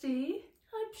 bestie.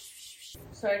 Hi.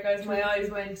 Sorry, guys, my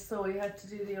eyes went, so we had to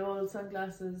do the old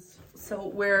sunglasses. So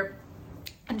we're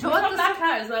enjoying the black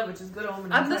cat as well, which is good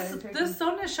omen. And the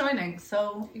sun is shining,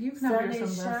 so you can have your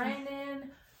sunglasses. Sun is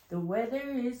shining. The weather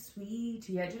is sweet.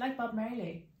 Yeah, do you like Bob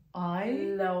Marley? I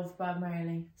love Bob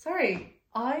Marley. Sorry,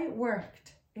 I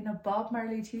worked in a Bob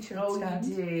Marley t-shirt stand.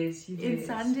 You did. In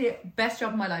Sandy. Best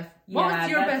job of my life. Yeah, what was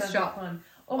your best job? Fun.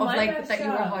 Of like that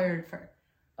you were hired for?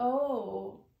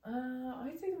 Oh,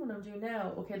 I'd say the one I'm doing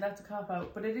now. Okay, that's a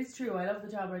cop-out, but it is true. I love the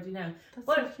job I do now. That's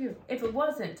But so cute. if it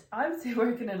wasn't, I would say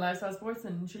working in Lifestyle Sports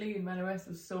in Tralee and Manor West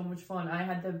was so much fun. I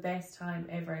had the best time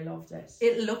ever. I loved it.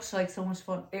 It looked like so much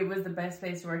fun. It was the best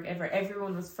place to work ever.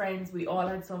 Everyone was friends. We all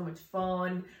had so much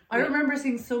fun. I remember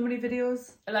seeing so many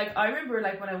videos. Like, I remember,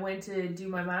 like, when I went to do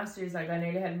my master's, like, I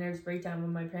nearly had a nervous breakdown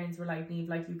when my parents were like, Niamh,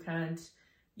 like, you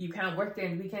can't work there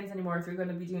on the weekends anymore if you're going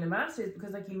to be doing a master's,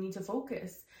 because, like, you need to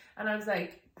focus. And I was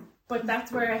like, but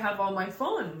that's where I have all my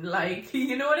fun. Like,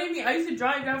 you know what I mean? I used to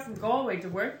drive down from Galway to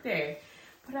work there.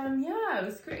 But, yeah, it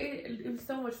was great. It was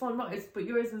so much fun. But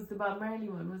yours was the Bob Marley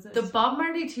one, was it? The Bob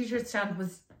Marley t-shirt stand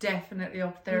was definitely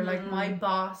up there. Like, my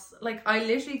boss, like, I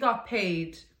literally got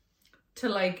paid to,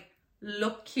 like,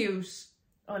 look cute.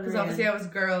 Because obviously I was a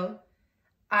girl.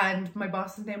 And my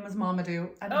boss's name was Mamadou.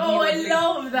 And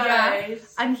love that. Yeah,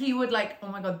 and he would, like, oh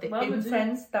my God, the Mamadou.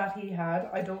 incense that he had,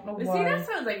 I don't know why. See, that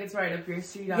sounds like it's right up your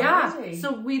street Yeah, already.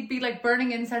 so we'd be, like,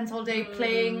 burning incense all day,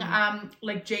 playing,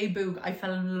 like, J Boog. I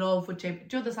fell in love with J Boog.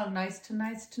 Do you know the song Nice to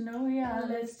Know? Yeah.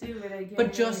 Let's do it again.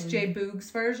 But just J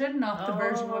Boog's version, not the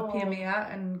version with Pia Oh. Mia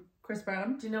and Chris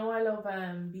Brown. Do you know I love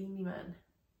Beanie Man?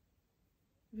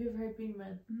 Have you ever heard Beanie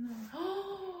Man? No.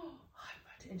 Oh, I'm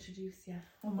about to introduce you.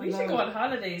 Oh my We God. should go on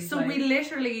holidays. So we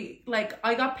literally, like,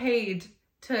 I got paid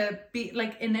to be,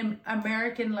 like, in an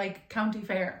American, like, county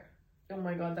fair. Oh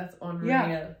my God, that's unreal.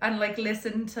 Yeah. And, like,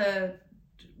 listen to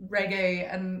reggae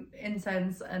and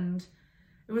incense, and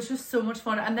it was just so much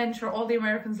fun. And then, sure, all the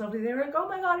Americans lovely. They were like, oh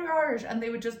my God, you're Irish. And they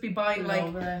would just be buying, like,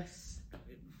 Love it.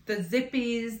 the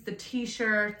zippies, the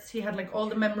t-shirts. He had, like, all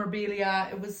the memorabilia.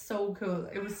 It was so cool.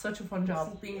 It was such a fun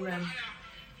job. This is Beanie Man.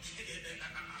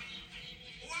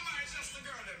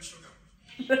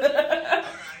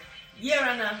 Yeah,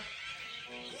 Anna.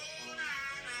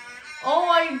 Oh,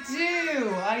 I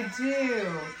do.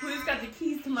 Who's got the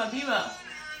keys to my Beamer?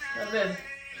 Love him.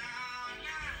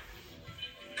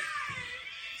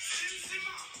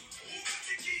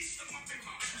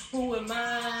 Who am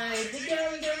I? The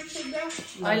girl don't think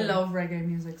that. I love reggae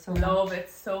music so much. Love it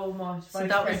so much. So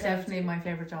that was definitely my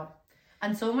favourite job.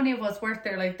 And so many of us worked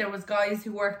there. Like, there was guys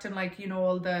who worked in, like, you know,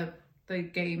 all the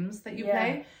games that you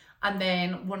play. And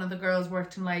then one of the girls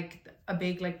worked in, like, a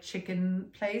big, like,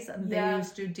 chicken place. And they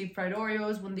used to do deep fried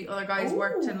Oreos. When the other guys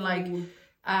worked in, like,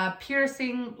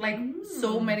 piercing. Like,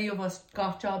 so many of us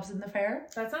got jobs in the fair.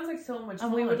 That sounds like so much fun.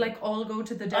 And we would, like, all go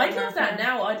to the I'd love that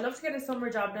now. I'd love to get a summer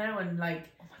job now and, like,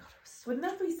 Oh my God, it was so wouldn't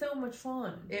that be so much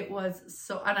fun? It was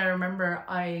so, and I remember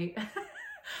I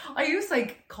used to,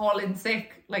 like, call in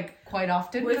sick, like, quite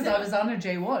often because I was on a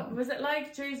J1. Was it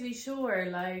like Jersey Shore,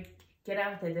 like, get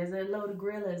out there's a load of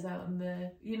gorillas out in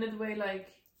the, you know, the way, like,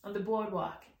 on the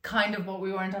boardwalk? Kind of, but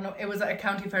we weren't on it was at a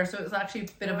county fair, so it was actually a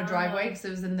bit of a driveway because it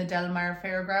was in the Del Mar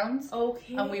Fairgrounds.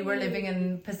 Okay. And we were living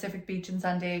in Pacific Beach in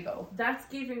San Diego. That's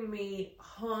giving me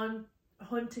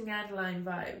Hunting Adeline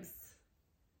vibes.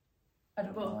 I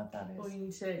don't know what that Oh,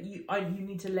 is. you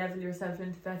need to level yourself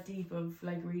into that deep of,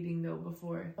 like, reading though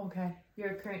before. Okay.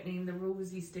 You're currently in the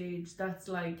rosy stage. That's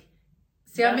like,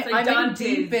 See, I'm in Dante's.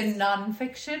 deep in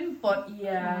non-fiction, but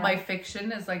yeah, my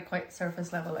fiction is, like, quite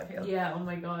surface level, I feel. yeah. Oh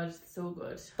my God, so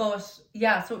good. But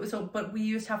yeah, but we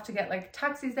used to have to get, like,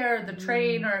 taxis there, or the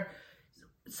train, or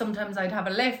sometimes I'd have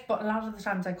a lift, but a lot of the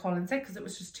times I'd call in sick because it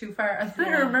was just too far. And then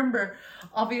I remember,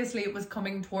 obviously it was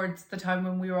coming towards the time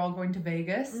when we were all going to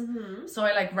Vegas. So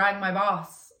I, like, rang my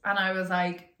boss and I was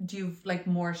like, do you have, like,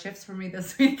 more shifts for me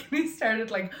this week? And he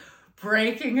started, like,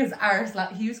 breaking his arse.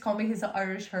 He used to call me his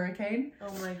Irish hurricane.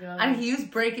 Oh my God. And he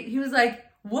was like,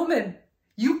 woman,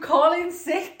 you call in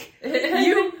sick,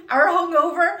 you are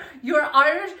hungover, you're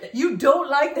Irish, you don't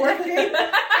like working.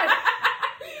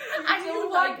 And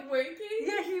you like working?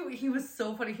 Yeah, he was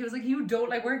so funny. He was like, you don't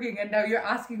like working and now you're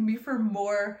asking me for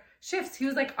more shifts. He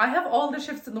was like, I have all the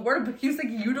shifts in the world, but he was like,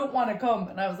 you don't want to come.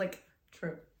 And I was like,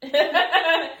 true.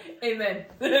 Amen.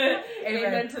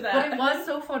 Amen to that. But it was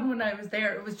so fun when I was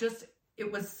there.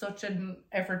 It was such an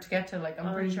effort to get to. Like,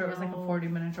 I'm pretty sure it was like a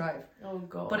 40-minute drive. Oh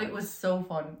God. But it was so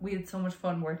fun. We had so much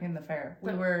fun working in the fair.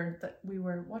 We were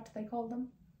what do they call them?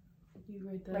 You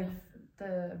were the, Like,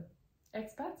 the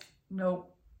expats? No,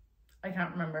 I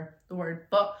can't remember the word.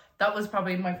 But that was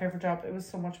probably my favourite job. It was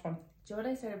so much fun. Do you know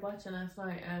what I started watching last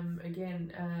night?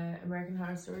 Again, American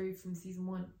Horror Story from season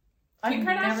 1. I've Kim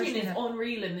never Kardashian seen is it.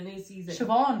 unreal in the new season.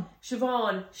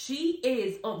 Siobhan. She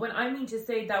is, when I mean to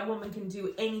say that woman can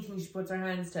do anything she puts her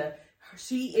hands to,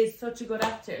 she is such a good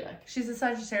actor. Like, She's a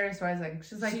Sagittarius rising.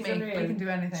 She's like She's me. unreal. I can do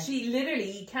anything. she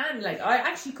literally can. Like, I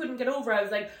actually couldn't get over. I was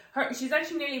like, she's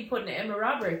actually nearly putting Emma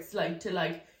Roberts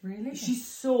Really? She's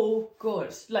so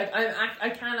good. Like, I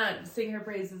cannot sing her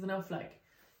praises enough. Like,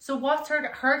 So what's her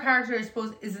character? I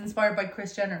suppose is inspired by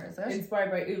Kris Jenner, is it? Inspired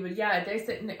by Uber. Yeah, they're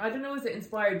sitting. I don't know, is it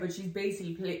inspired, but she's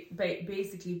basically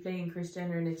playing Kris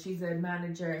Jenner in it. She's a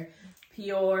manager,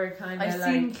 PR kind of. I've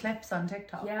seen clips on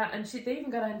TikTok. Yeah, and they even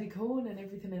got Andy Cohen and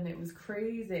everything, and it was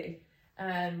crazy.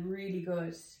 Really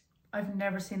good. I've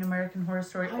never seen American Horror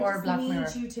Story or Black Mirror. I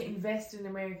just need you to invest in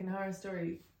American Horror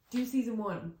Story. Do season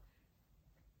 1.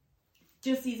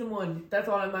 Just season 1. That's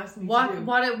all I'm asking you to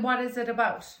do. What is it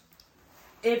about?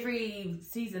 Every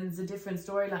season's a different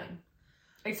storyline.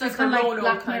 So it's kind of like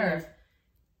Black Mirror.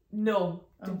 No,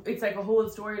 it's like a whole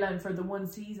storyline for the one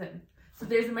season. So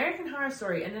there's American Horror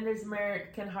Story, and then there's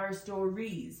American Horror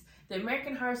Stories. The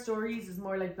American Horror Stories is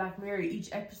more like Black Mirror. Each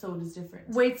episode is different.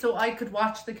 Wait, so I could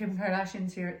watch the Kim Kardashian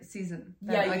season?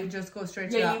 Then I could just go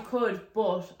straight to that? Yeah, you could,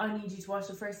 but I need you to watch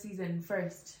the first season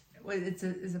first. Wait, is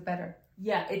it better?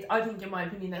 Yeah, I think in my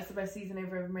opinion that's the best season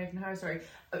ever of American Horror Story.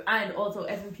 And also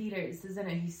Evan Peters is in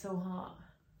it. He's so hot.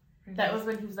 Really? That was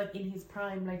when he was like in his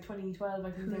prime, like 2012.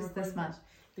 I think. Who's this man?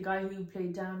 The guy who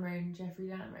played Dahmer and Jeffrey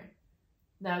Dahmer.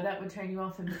 Now that would turn you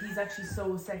off him, but he's actually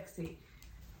so sexy.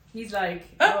 He's like,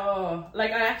 I love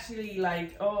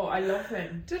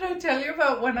him. Did I tell you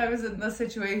about when I was in this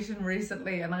situation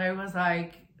recently and I was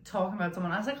like talking about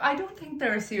someone? I was like, I don't think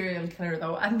they're a serial killer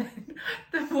though. And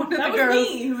then one of the girls. Was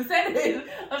me who said it.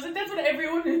 I was like, that's what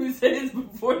everyone who says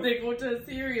before they go to a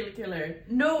serial killer.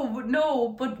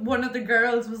 No, but one of the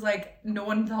girls was like, no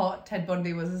one thought Ted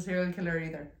Bundy was a serial killer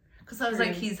either. Because I was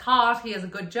like, he's hot, he has a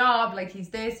good job, like he's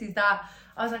this, he's that.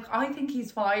 I was like, I think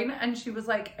he's fine. And she was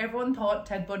like, everyone thought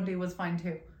Ted Bundy was fine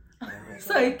too. It's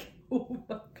like, oh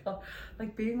my God.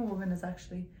 Like being a woman is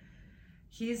actually,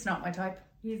 he's not my type.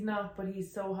 He's not, but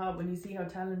he's so hot when you see how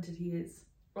talented he is.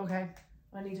 Okay.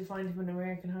 I need to find him in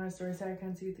American Horror Story so I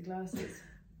can't see with the glasses.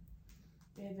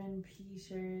 Evan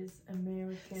Peters,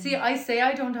 American. See, I say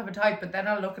I don't have a type, but then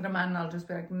I'll look at a man and I'll just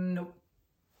be like, nope.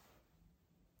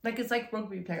 Like it's like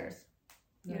rugby players,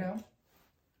 you know?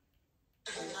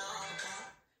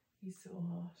 He's so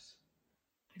hot.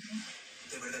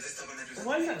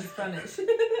 Why is that in Spanish?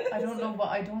 I don't know, but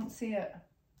I don't see it.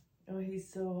 Oh, he's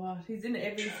so hot. He's in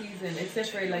every season, except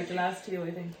for like the last 2, I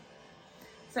think.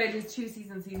 Sorry, there's 2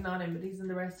 seasons he's not in, but he's in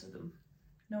the rest of them.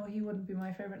 No, he wouldn't be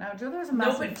my favourite now. Do you know there's a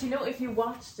massive... No, but do you know if you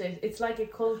watched it, it's like a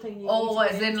cult thing.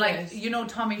 As in like, you know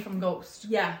Tommy from Ghost?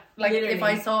 Yeah. Like literally. if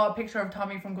I saw a picture of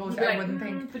Tommy from Ghost, I wouldn't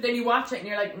think... But then you watch it and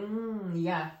you're like,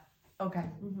 yeah. Okay.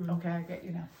 Okay, I get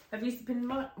you now. Have you been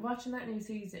watching that new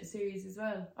series as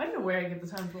well? I don't know where I get the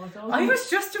time to watch all I was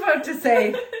just about to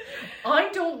say, I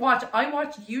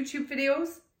watch YouTube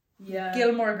videos. Yeah.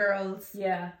 Gilmore Girls.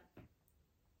 Yeah.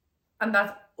 And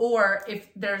that's, or if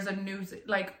there's a news,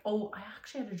 like, I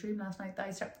actually had a dream last night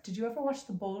that did you ever watch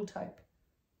The Bold Type?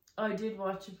 I did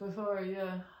watch it before,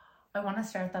 yeah. I want to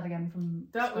start that again from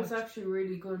That was actually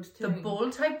really good too. The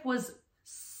Bold Type was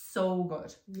so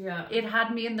good. Yeah. It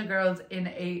had me and the girls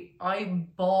I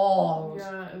bawled.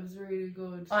 Yeah, it was really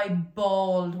good. I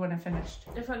bawled when it finished.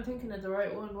 If I'm thinking of the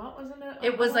right one, what was it?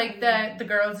 It was like the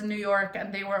girls in New York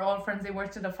and they were all friends. They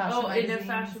worked at a fashion magazine. In a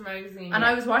fashion magazine. And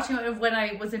I was watching it when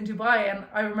I was in Dubai and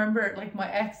I remember like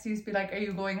my ex used to be like, are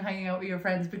you going hanging out with your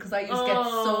friends? Because I used to get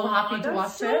so happy to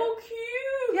watch it. So cute.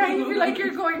 Yeah, he'd be like,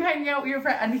 you're going hanging out with your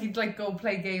friend, and he'd like go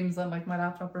play games on like my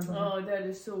laptop or something. Oh, that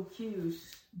is so cute.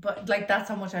 But like that's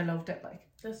how much I loved it. Like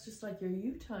that's just like your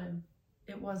you time.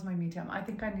 It was my me time. I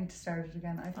think I need to start it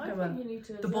again. I think you need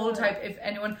to. The Bold Type. If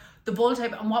anyone, The Bold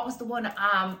Type. And what was the one?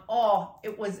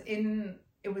 It was in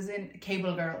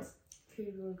Cable Girls.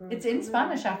 Cable Girls. It's in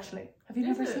Spanish actually. Have you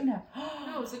never seen it?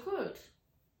 No, is it good?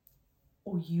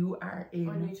 Oh, you are in.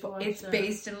 I need to watch it's that.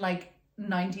 Based in like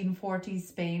 1940s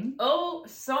Spain. Oh,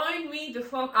 sign me the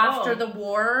fuck after up. the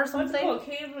war or something. What's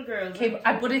it called? Cable Girls.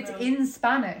 But it's in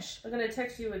Spanish. I'm gonna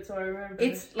text you it so I remember.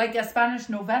 It's like a Spanish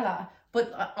novella,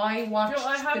 but I watched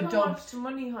I haven't the dubbed. watched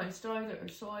Money Heist either,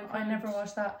 so I never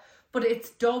watched that, but it's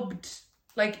dubbed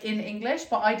like in English.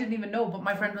 But I didn't even know. But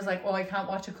my friend was like, "Oh, I can't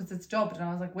watch it because it's dubbed," and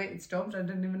I was like, "Wait, it's dubbed? I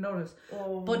didn't even notice."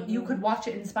 But you could watch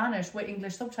it in Spanish with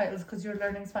English subtitles because you're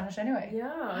learning Spanish anyway.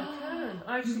 Yeah, I can.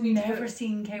 I've never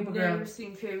seen Cable Girls. Never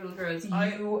seen Cable Girls.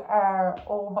 You are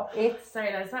it's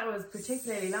sorry, lads. That was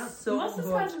particularly long. So most good.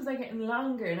 expressions are getting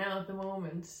longer now at the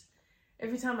moment.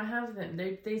 Every time I have them,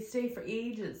 they stay for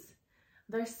ages.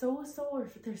 They're so sore.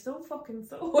 They're so fucking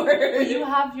sore. Well, you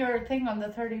have your thing on the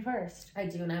 31st. I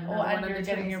do now. And you're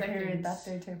getting your period that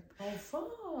day too. Oh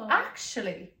fuck!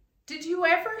 Actually, did you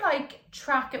ever like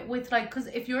track it with like? Because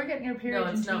if you're getting your period,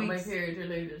 no, it's in 2 not weeks, my period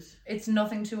related. It's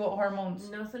nothing to do with hormones.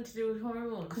 Nothing to do with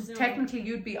hormones. Because technically,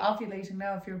 you'd be ovulating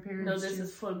now if your period. No, this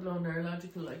is full blown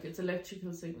neurological. Like it's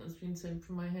electrical signals being sent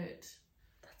from my head.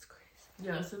 That's crazy.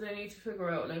 Yeah, so they need to figure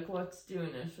out like what's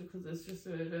doing it, because it's just a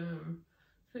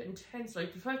bit intense.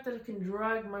 Like the fact that it can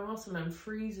drag my muscle and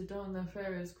freeze it down that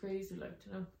far is crazy. Like,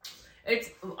 you know, it's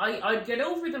I'd get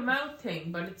over the mouth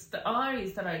thing, but it's the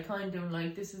eyes that I kind of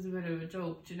like. This is a bit of a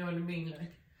joke. Do you know what I mean?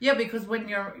 Like, Yeah, because when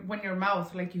your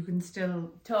mouth, like, you can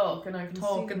still talk and I can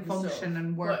talk sing and function stuff.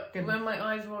 and work. But And when my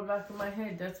eyes roll back in my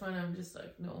head, that's when I'm just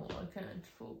like, no, I can't.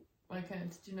 I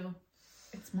can't. You know.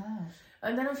 it's mad.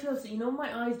 And then I feel, so, you know, my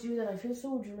eyes do that. I feel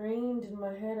so drained in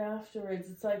my head afterwards.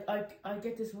 It's like I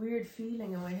get this weird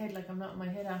feeling in my head, like I'm not in my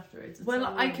head afterwards. It's Well, so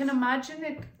I weird. can imagine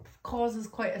it causes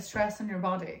quite a stress on your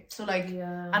body. So like,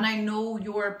 Yeah. and I know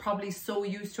you're probably so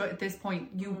used to it at this point.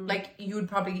 You like, you'd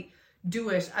probably do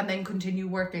it and then continue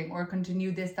working or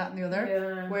continue this, that, and the other.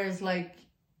 Yeah. Whereas like,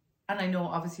 and I know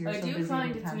obviously you're I so do busy. find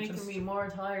you it's can't making just- me more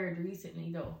tired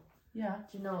recently, though. Yeah.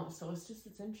 Do you know? So it's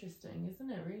interesting,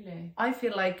 isn't it? Really. I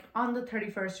feel like on the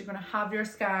 31st you're gonna have your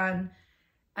scan,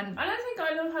 and And I think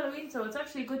I love Halloween, so it's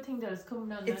actually a good thing that it's coming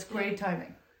down. it's that great day.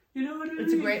 timing. You know what I mean?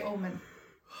 It's a great omen.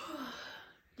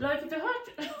 Like the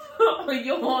hot.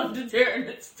 You want to turn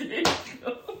it still.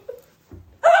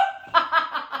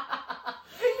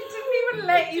 It didn't even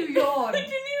let you yawn. It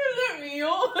didn't even let me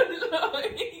yawn.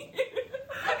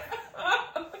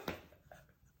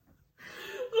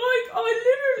 Like,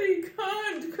 I literally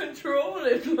can't control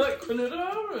it, like, when it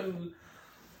happens.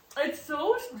 It's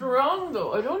so strong,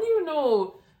 though. I don't even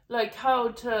know, like, how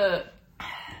to...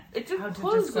 It just How to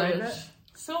pulls describe it it?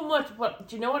 so much, but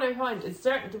do you know what I find? It's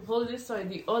starting to pull this side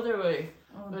the other way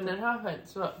when it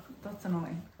happens, but That's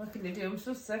annoying. what can you do? I'm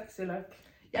so sexy, like...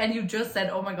 Yeah, and you just said,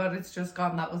 oh my god, it's just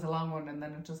gone. That was a long one, and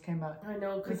then it just came back. I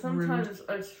know, because Like, rude. sometimes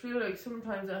I just feel like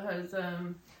sometimes it has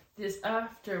this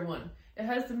after one. It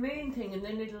has the main thing, and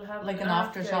then it'll have Like an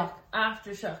aftershock.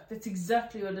 Aftershock. That's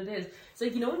exactly what it is. It's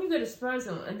like, you know, when you get a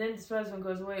spasm, and then the spasm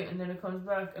goes away, and then it comes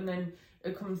back, and then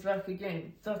it comes back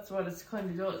again. That's what it kind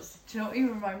of does. Do you know what you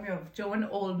remind me of? Do you know when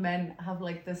old men have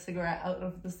like the cigarette out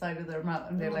of the side of their mouth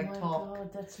and they like talk? Oh my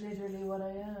god, that's literally what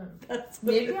I am. That's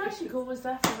what Maybe it I is. should go with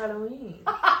that for Halloween.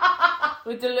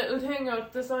 With the little thing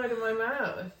out the side of my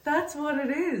mouth. That's what it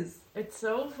is. It's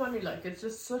so funny, like, it's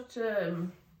just such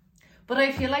But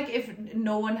I feel like if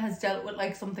no one has dealt with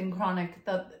like something chronic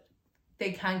that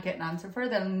they can't get an answer for,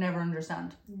 they'll never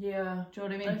understand. yeah. Do you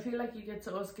know what I I mean? feel like you get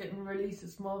to us getting released a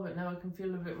small bit now. I can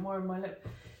feel a bit more in my lip.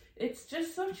 It's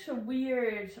just such a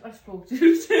weird... I spoke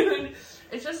too soon.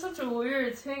 It's just such a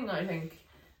weird thing, I think.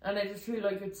 And I just feel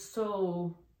like it's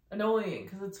so annoying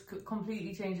because it's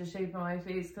completely changed the shape of my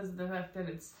face because of the fact that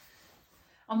it's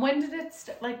And when did it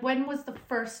when was the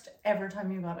first ever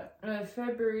time you got it?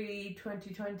 February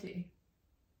 2020.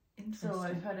 Interesting. So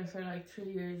I've had it for like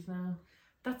 3 years now.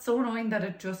 That's so annoying that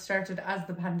it just started as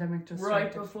the pandemic just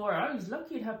Right started. before. I was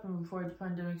lucky it happened before the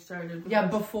pandemic started. Yeah,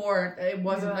 because- before. It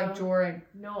wasn't Yeah. like during.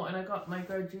 No, and I got my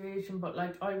graduation, but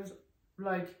like I was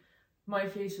like, my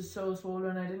face was so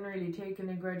swollen. I didn't really take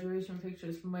any graduation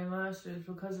pictures for my masters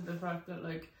because of the fact that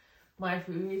like my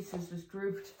face is just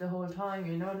drooped the whole time.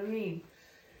 You know what I mean?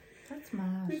 That's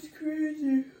mad. It's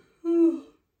crazy.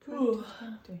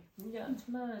 2020. Yeah, it's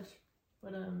mad.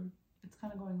 But It's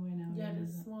kind of going away now. yeah, isn't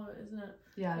it's it? small, isn't it?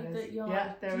 Yeah, Like it that is. yawn.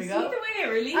 Yeah, there Do we you go. See the way it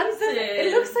releases. And then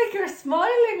it looks like you're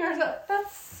smiling or something.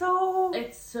 That's so...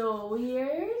 It's so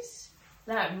weird.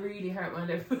 That really hurt my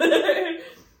lip.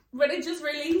 But it just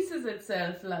releases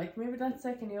itself. Like, maybe that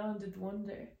second yawn did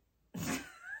wonder.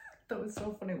 That was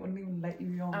so funny. It wouldn't even let you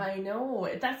yawn. I know.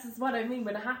 That's what I mean.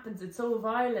 When it happens, it's so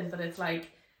violent that it's like,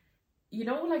 you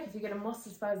know, like if you get a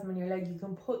muscle spasm in your leg, you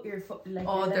can put your foot like.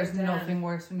 Oh, your leg there's down. nothing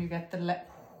worse when you get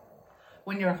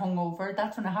when you're hungover.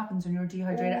 That's when it happens, when you're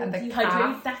dehydrated. Oh, and the dehydrated.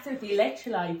 calf. That's with the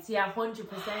electrolytes. Yeah,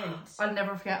 100%. I'll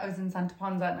never forget, I was in Santa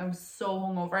Ponza and I was so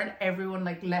hungover and everyone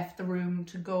like left the room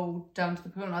to go down to the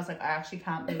pool and I was like, I actually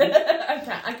can't move.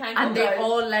 I can't. And go they guys.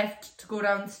 all left to go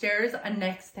downstairs and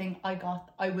next thing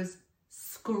I was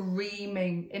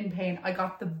screaming in pain. I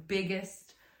got the biggest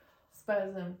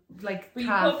spasm. like But you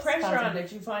calf put pressure spasm. on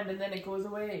it, you find, and then it goes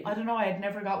away. I don't know, I had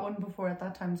never got one before at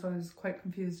that time, so I was quite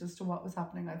confused as to what was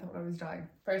happening. I thought I was dying.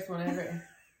 First one ever.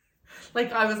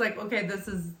 Like I was like, okay, this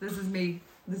is me.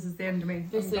 This is the end of me.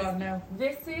 This I'm is- gone now.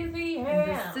 This is the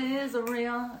end. This is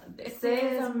real. This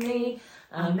is me.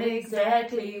 I'm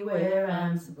exactly where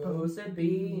I'm supposed to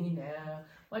be now.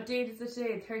 What date is it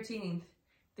today? 13th.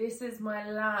 This is my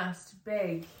last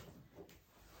beg.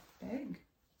 Beg.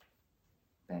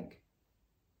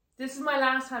 This is my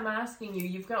last time asking you.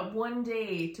 You've got 1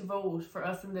 day to vote for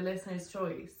us in the listener's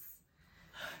choice.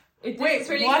 This is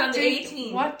released what on the date?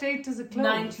 18th. What date does it close?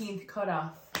 19th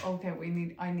cutoff.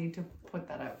 Okay, I need to put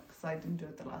that out because I didn't do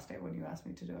it the last day when you asked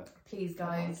me to do it. Please,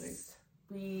 guys. Apologies.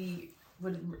 We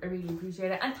I really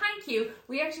appreciate it. And thank you.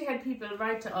 We actually had people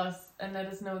write to us and let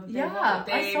us know that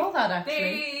I saw that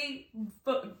actually.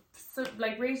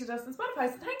 They rated us on Spotify.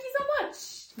 So thank you so much,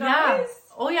 Yeah. guys.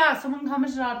 Oh yeah, someone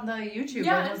commented on the YouTube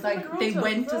Yeah, and was and like someone they wrote to us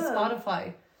went as to well.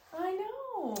 Spotify. I know.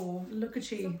 Look at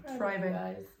she So proud of you thriving.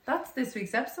 guys. That's this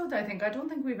week's episode, I think. I don't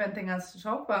think we've anything else to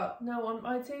talk about. No,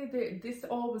 I'd say that this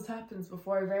always happens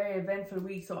before a very eventful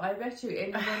week. So I bet you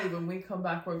any money when we come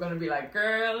back, we're going to be like,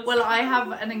 girls. Well, I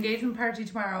have an engagement party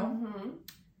tomorrow. Mm-hmm.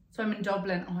 So I'm in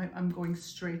Dublin. Oh, I'm going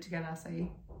straight to get acai.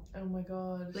 Oh my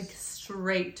god. Like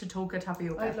straight to Toka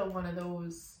Tapioca. I'd love one of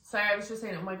those. Sorry, I was just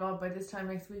saying, oh my god, by this time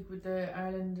next week with the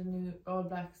Ireland and New All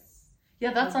Blacks.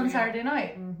 Yeah, that's on Saturday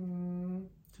night. Mm-hmm.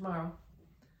 Tomorrow.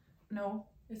 No.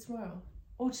 It's tomorrow.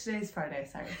 Oh, today's Friday,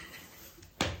 sorry.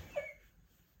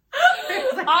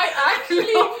 I actually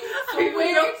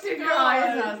I looked in your eyes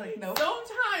and I was like, no.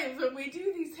 Sometimes when we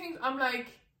do these things, I'm like,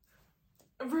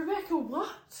 Rebecca, what?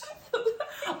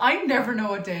 I never know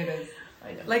what day it is.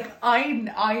 I know. Like,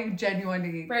 I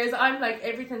genuinely... Whereas I'm like,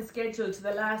 everything's scheduled to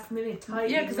the last minute time.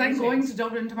 Yeah, because I'm going to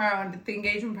Dublin tomorrow and the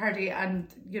engagement party and,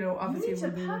 you know, obviously... You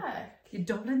need to pack.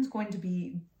 Dublin's going to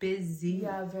be busy.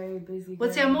 Yeah, very busy.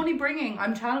 Well, see,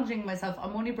 I'm challenging myself.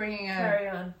 I'm only bringing Carry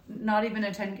on. not even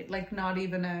a 10, like, not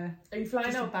even a... Are you flying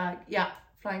just up? a bag. Yeah,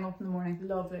 flying up in the morning.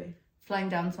 Lovely. Flying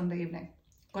down Sunday evening.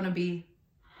 Gonna be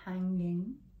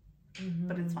hanging,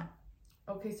 but it's fine.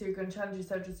 Okay, so you're going to challenge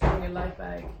yourself just to bring a light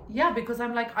bag. Yeah, because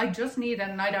I'm like, I just need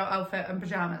a night out outfit and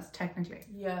pajamas, technically.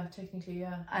 Yeah, technically,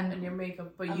 yeah. And your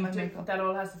makeup. But and you my do, makeup. that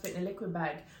all has to fit in a liquid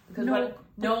bag. Because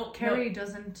No, Kerry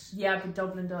doesn't. Yeah, but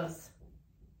Dublin does.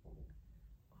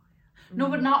 No,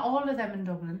 but not all of them in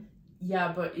Dublin.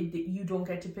 Yeah, but you don't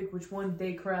get to pick which one.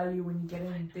 They corral you when you get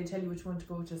in. They tell you which one to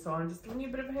go to. So I'm just giving you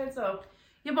a bit of a heads up.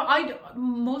 Yeah, but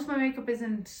most of my makeup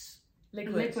isn't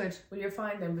liquid. Well, you're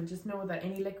fine then, but just know that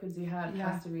any liquids you have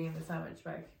has to be in the sandwich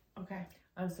bag. Okay.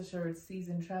 I'm so sure it's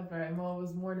seasoned traveller. I'm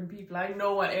always more than people. I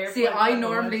know what airport. See, I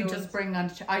normally just bring on.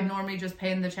 I normally just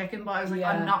pay in the check-in, but I was like,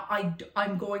 Yeah.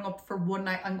 I'm going up for one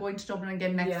night. I'm going to Dublin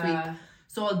again next week,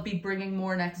 so I'll be bringing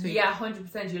more next week. Yeah,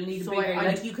 100%. You'll need So a bigger. I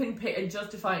like you can pay and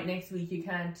justify it next week. You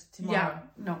can't tomorrow. Yeah,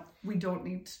 no, we don't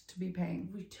need to be paying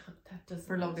That doesn't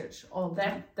for luggage all the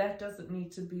time. That doesn't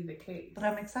need to be the case. But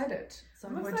I'm excited. So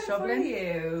I'm going to excited for Dublin,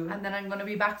 you. and then I'm going to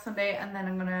be back Sunday, and then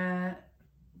I'm going to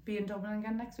be in Dublin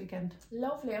again next weekend.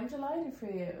 Lovely. I'm delighted for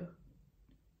you.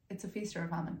 It's a feast or a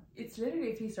famine, It's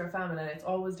literally a feast or a famine, and it's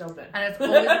always Dublin. and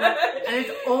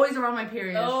it's always around my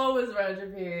period. Always around your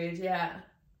period. Yeah.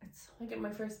 I get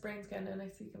my first brain scan now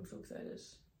next week. I'm so excited.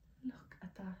 Look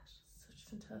at that. Such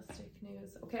fantastic news.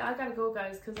 Okay, I gotta go,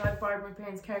 guys, because I've borrowed my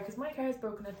parents' car because my car is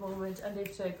broken at the moment and they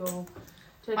have to go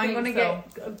to I'm going to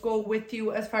go with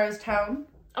you as far as town.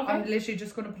 Okay. I'm literally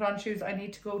just going to put on shoes. I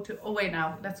need to go to... Oh, wait,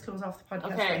 now. Let's close off the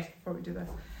podcast Okay. first before we do this.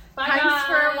 Bye, Thanks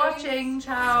for guys. watching.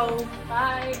 Ciao.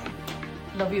 Bye.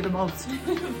 Love you the most.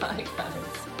 Bye,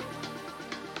 guys.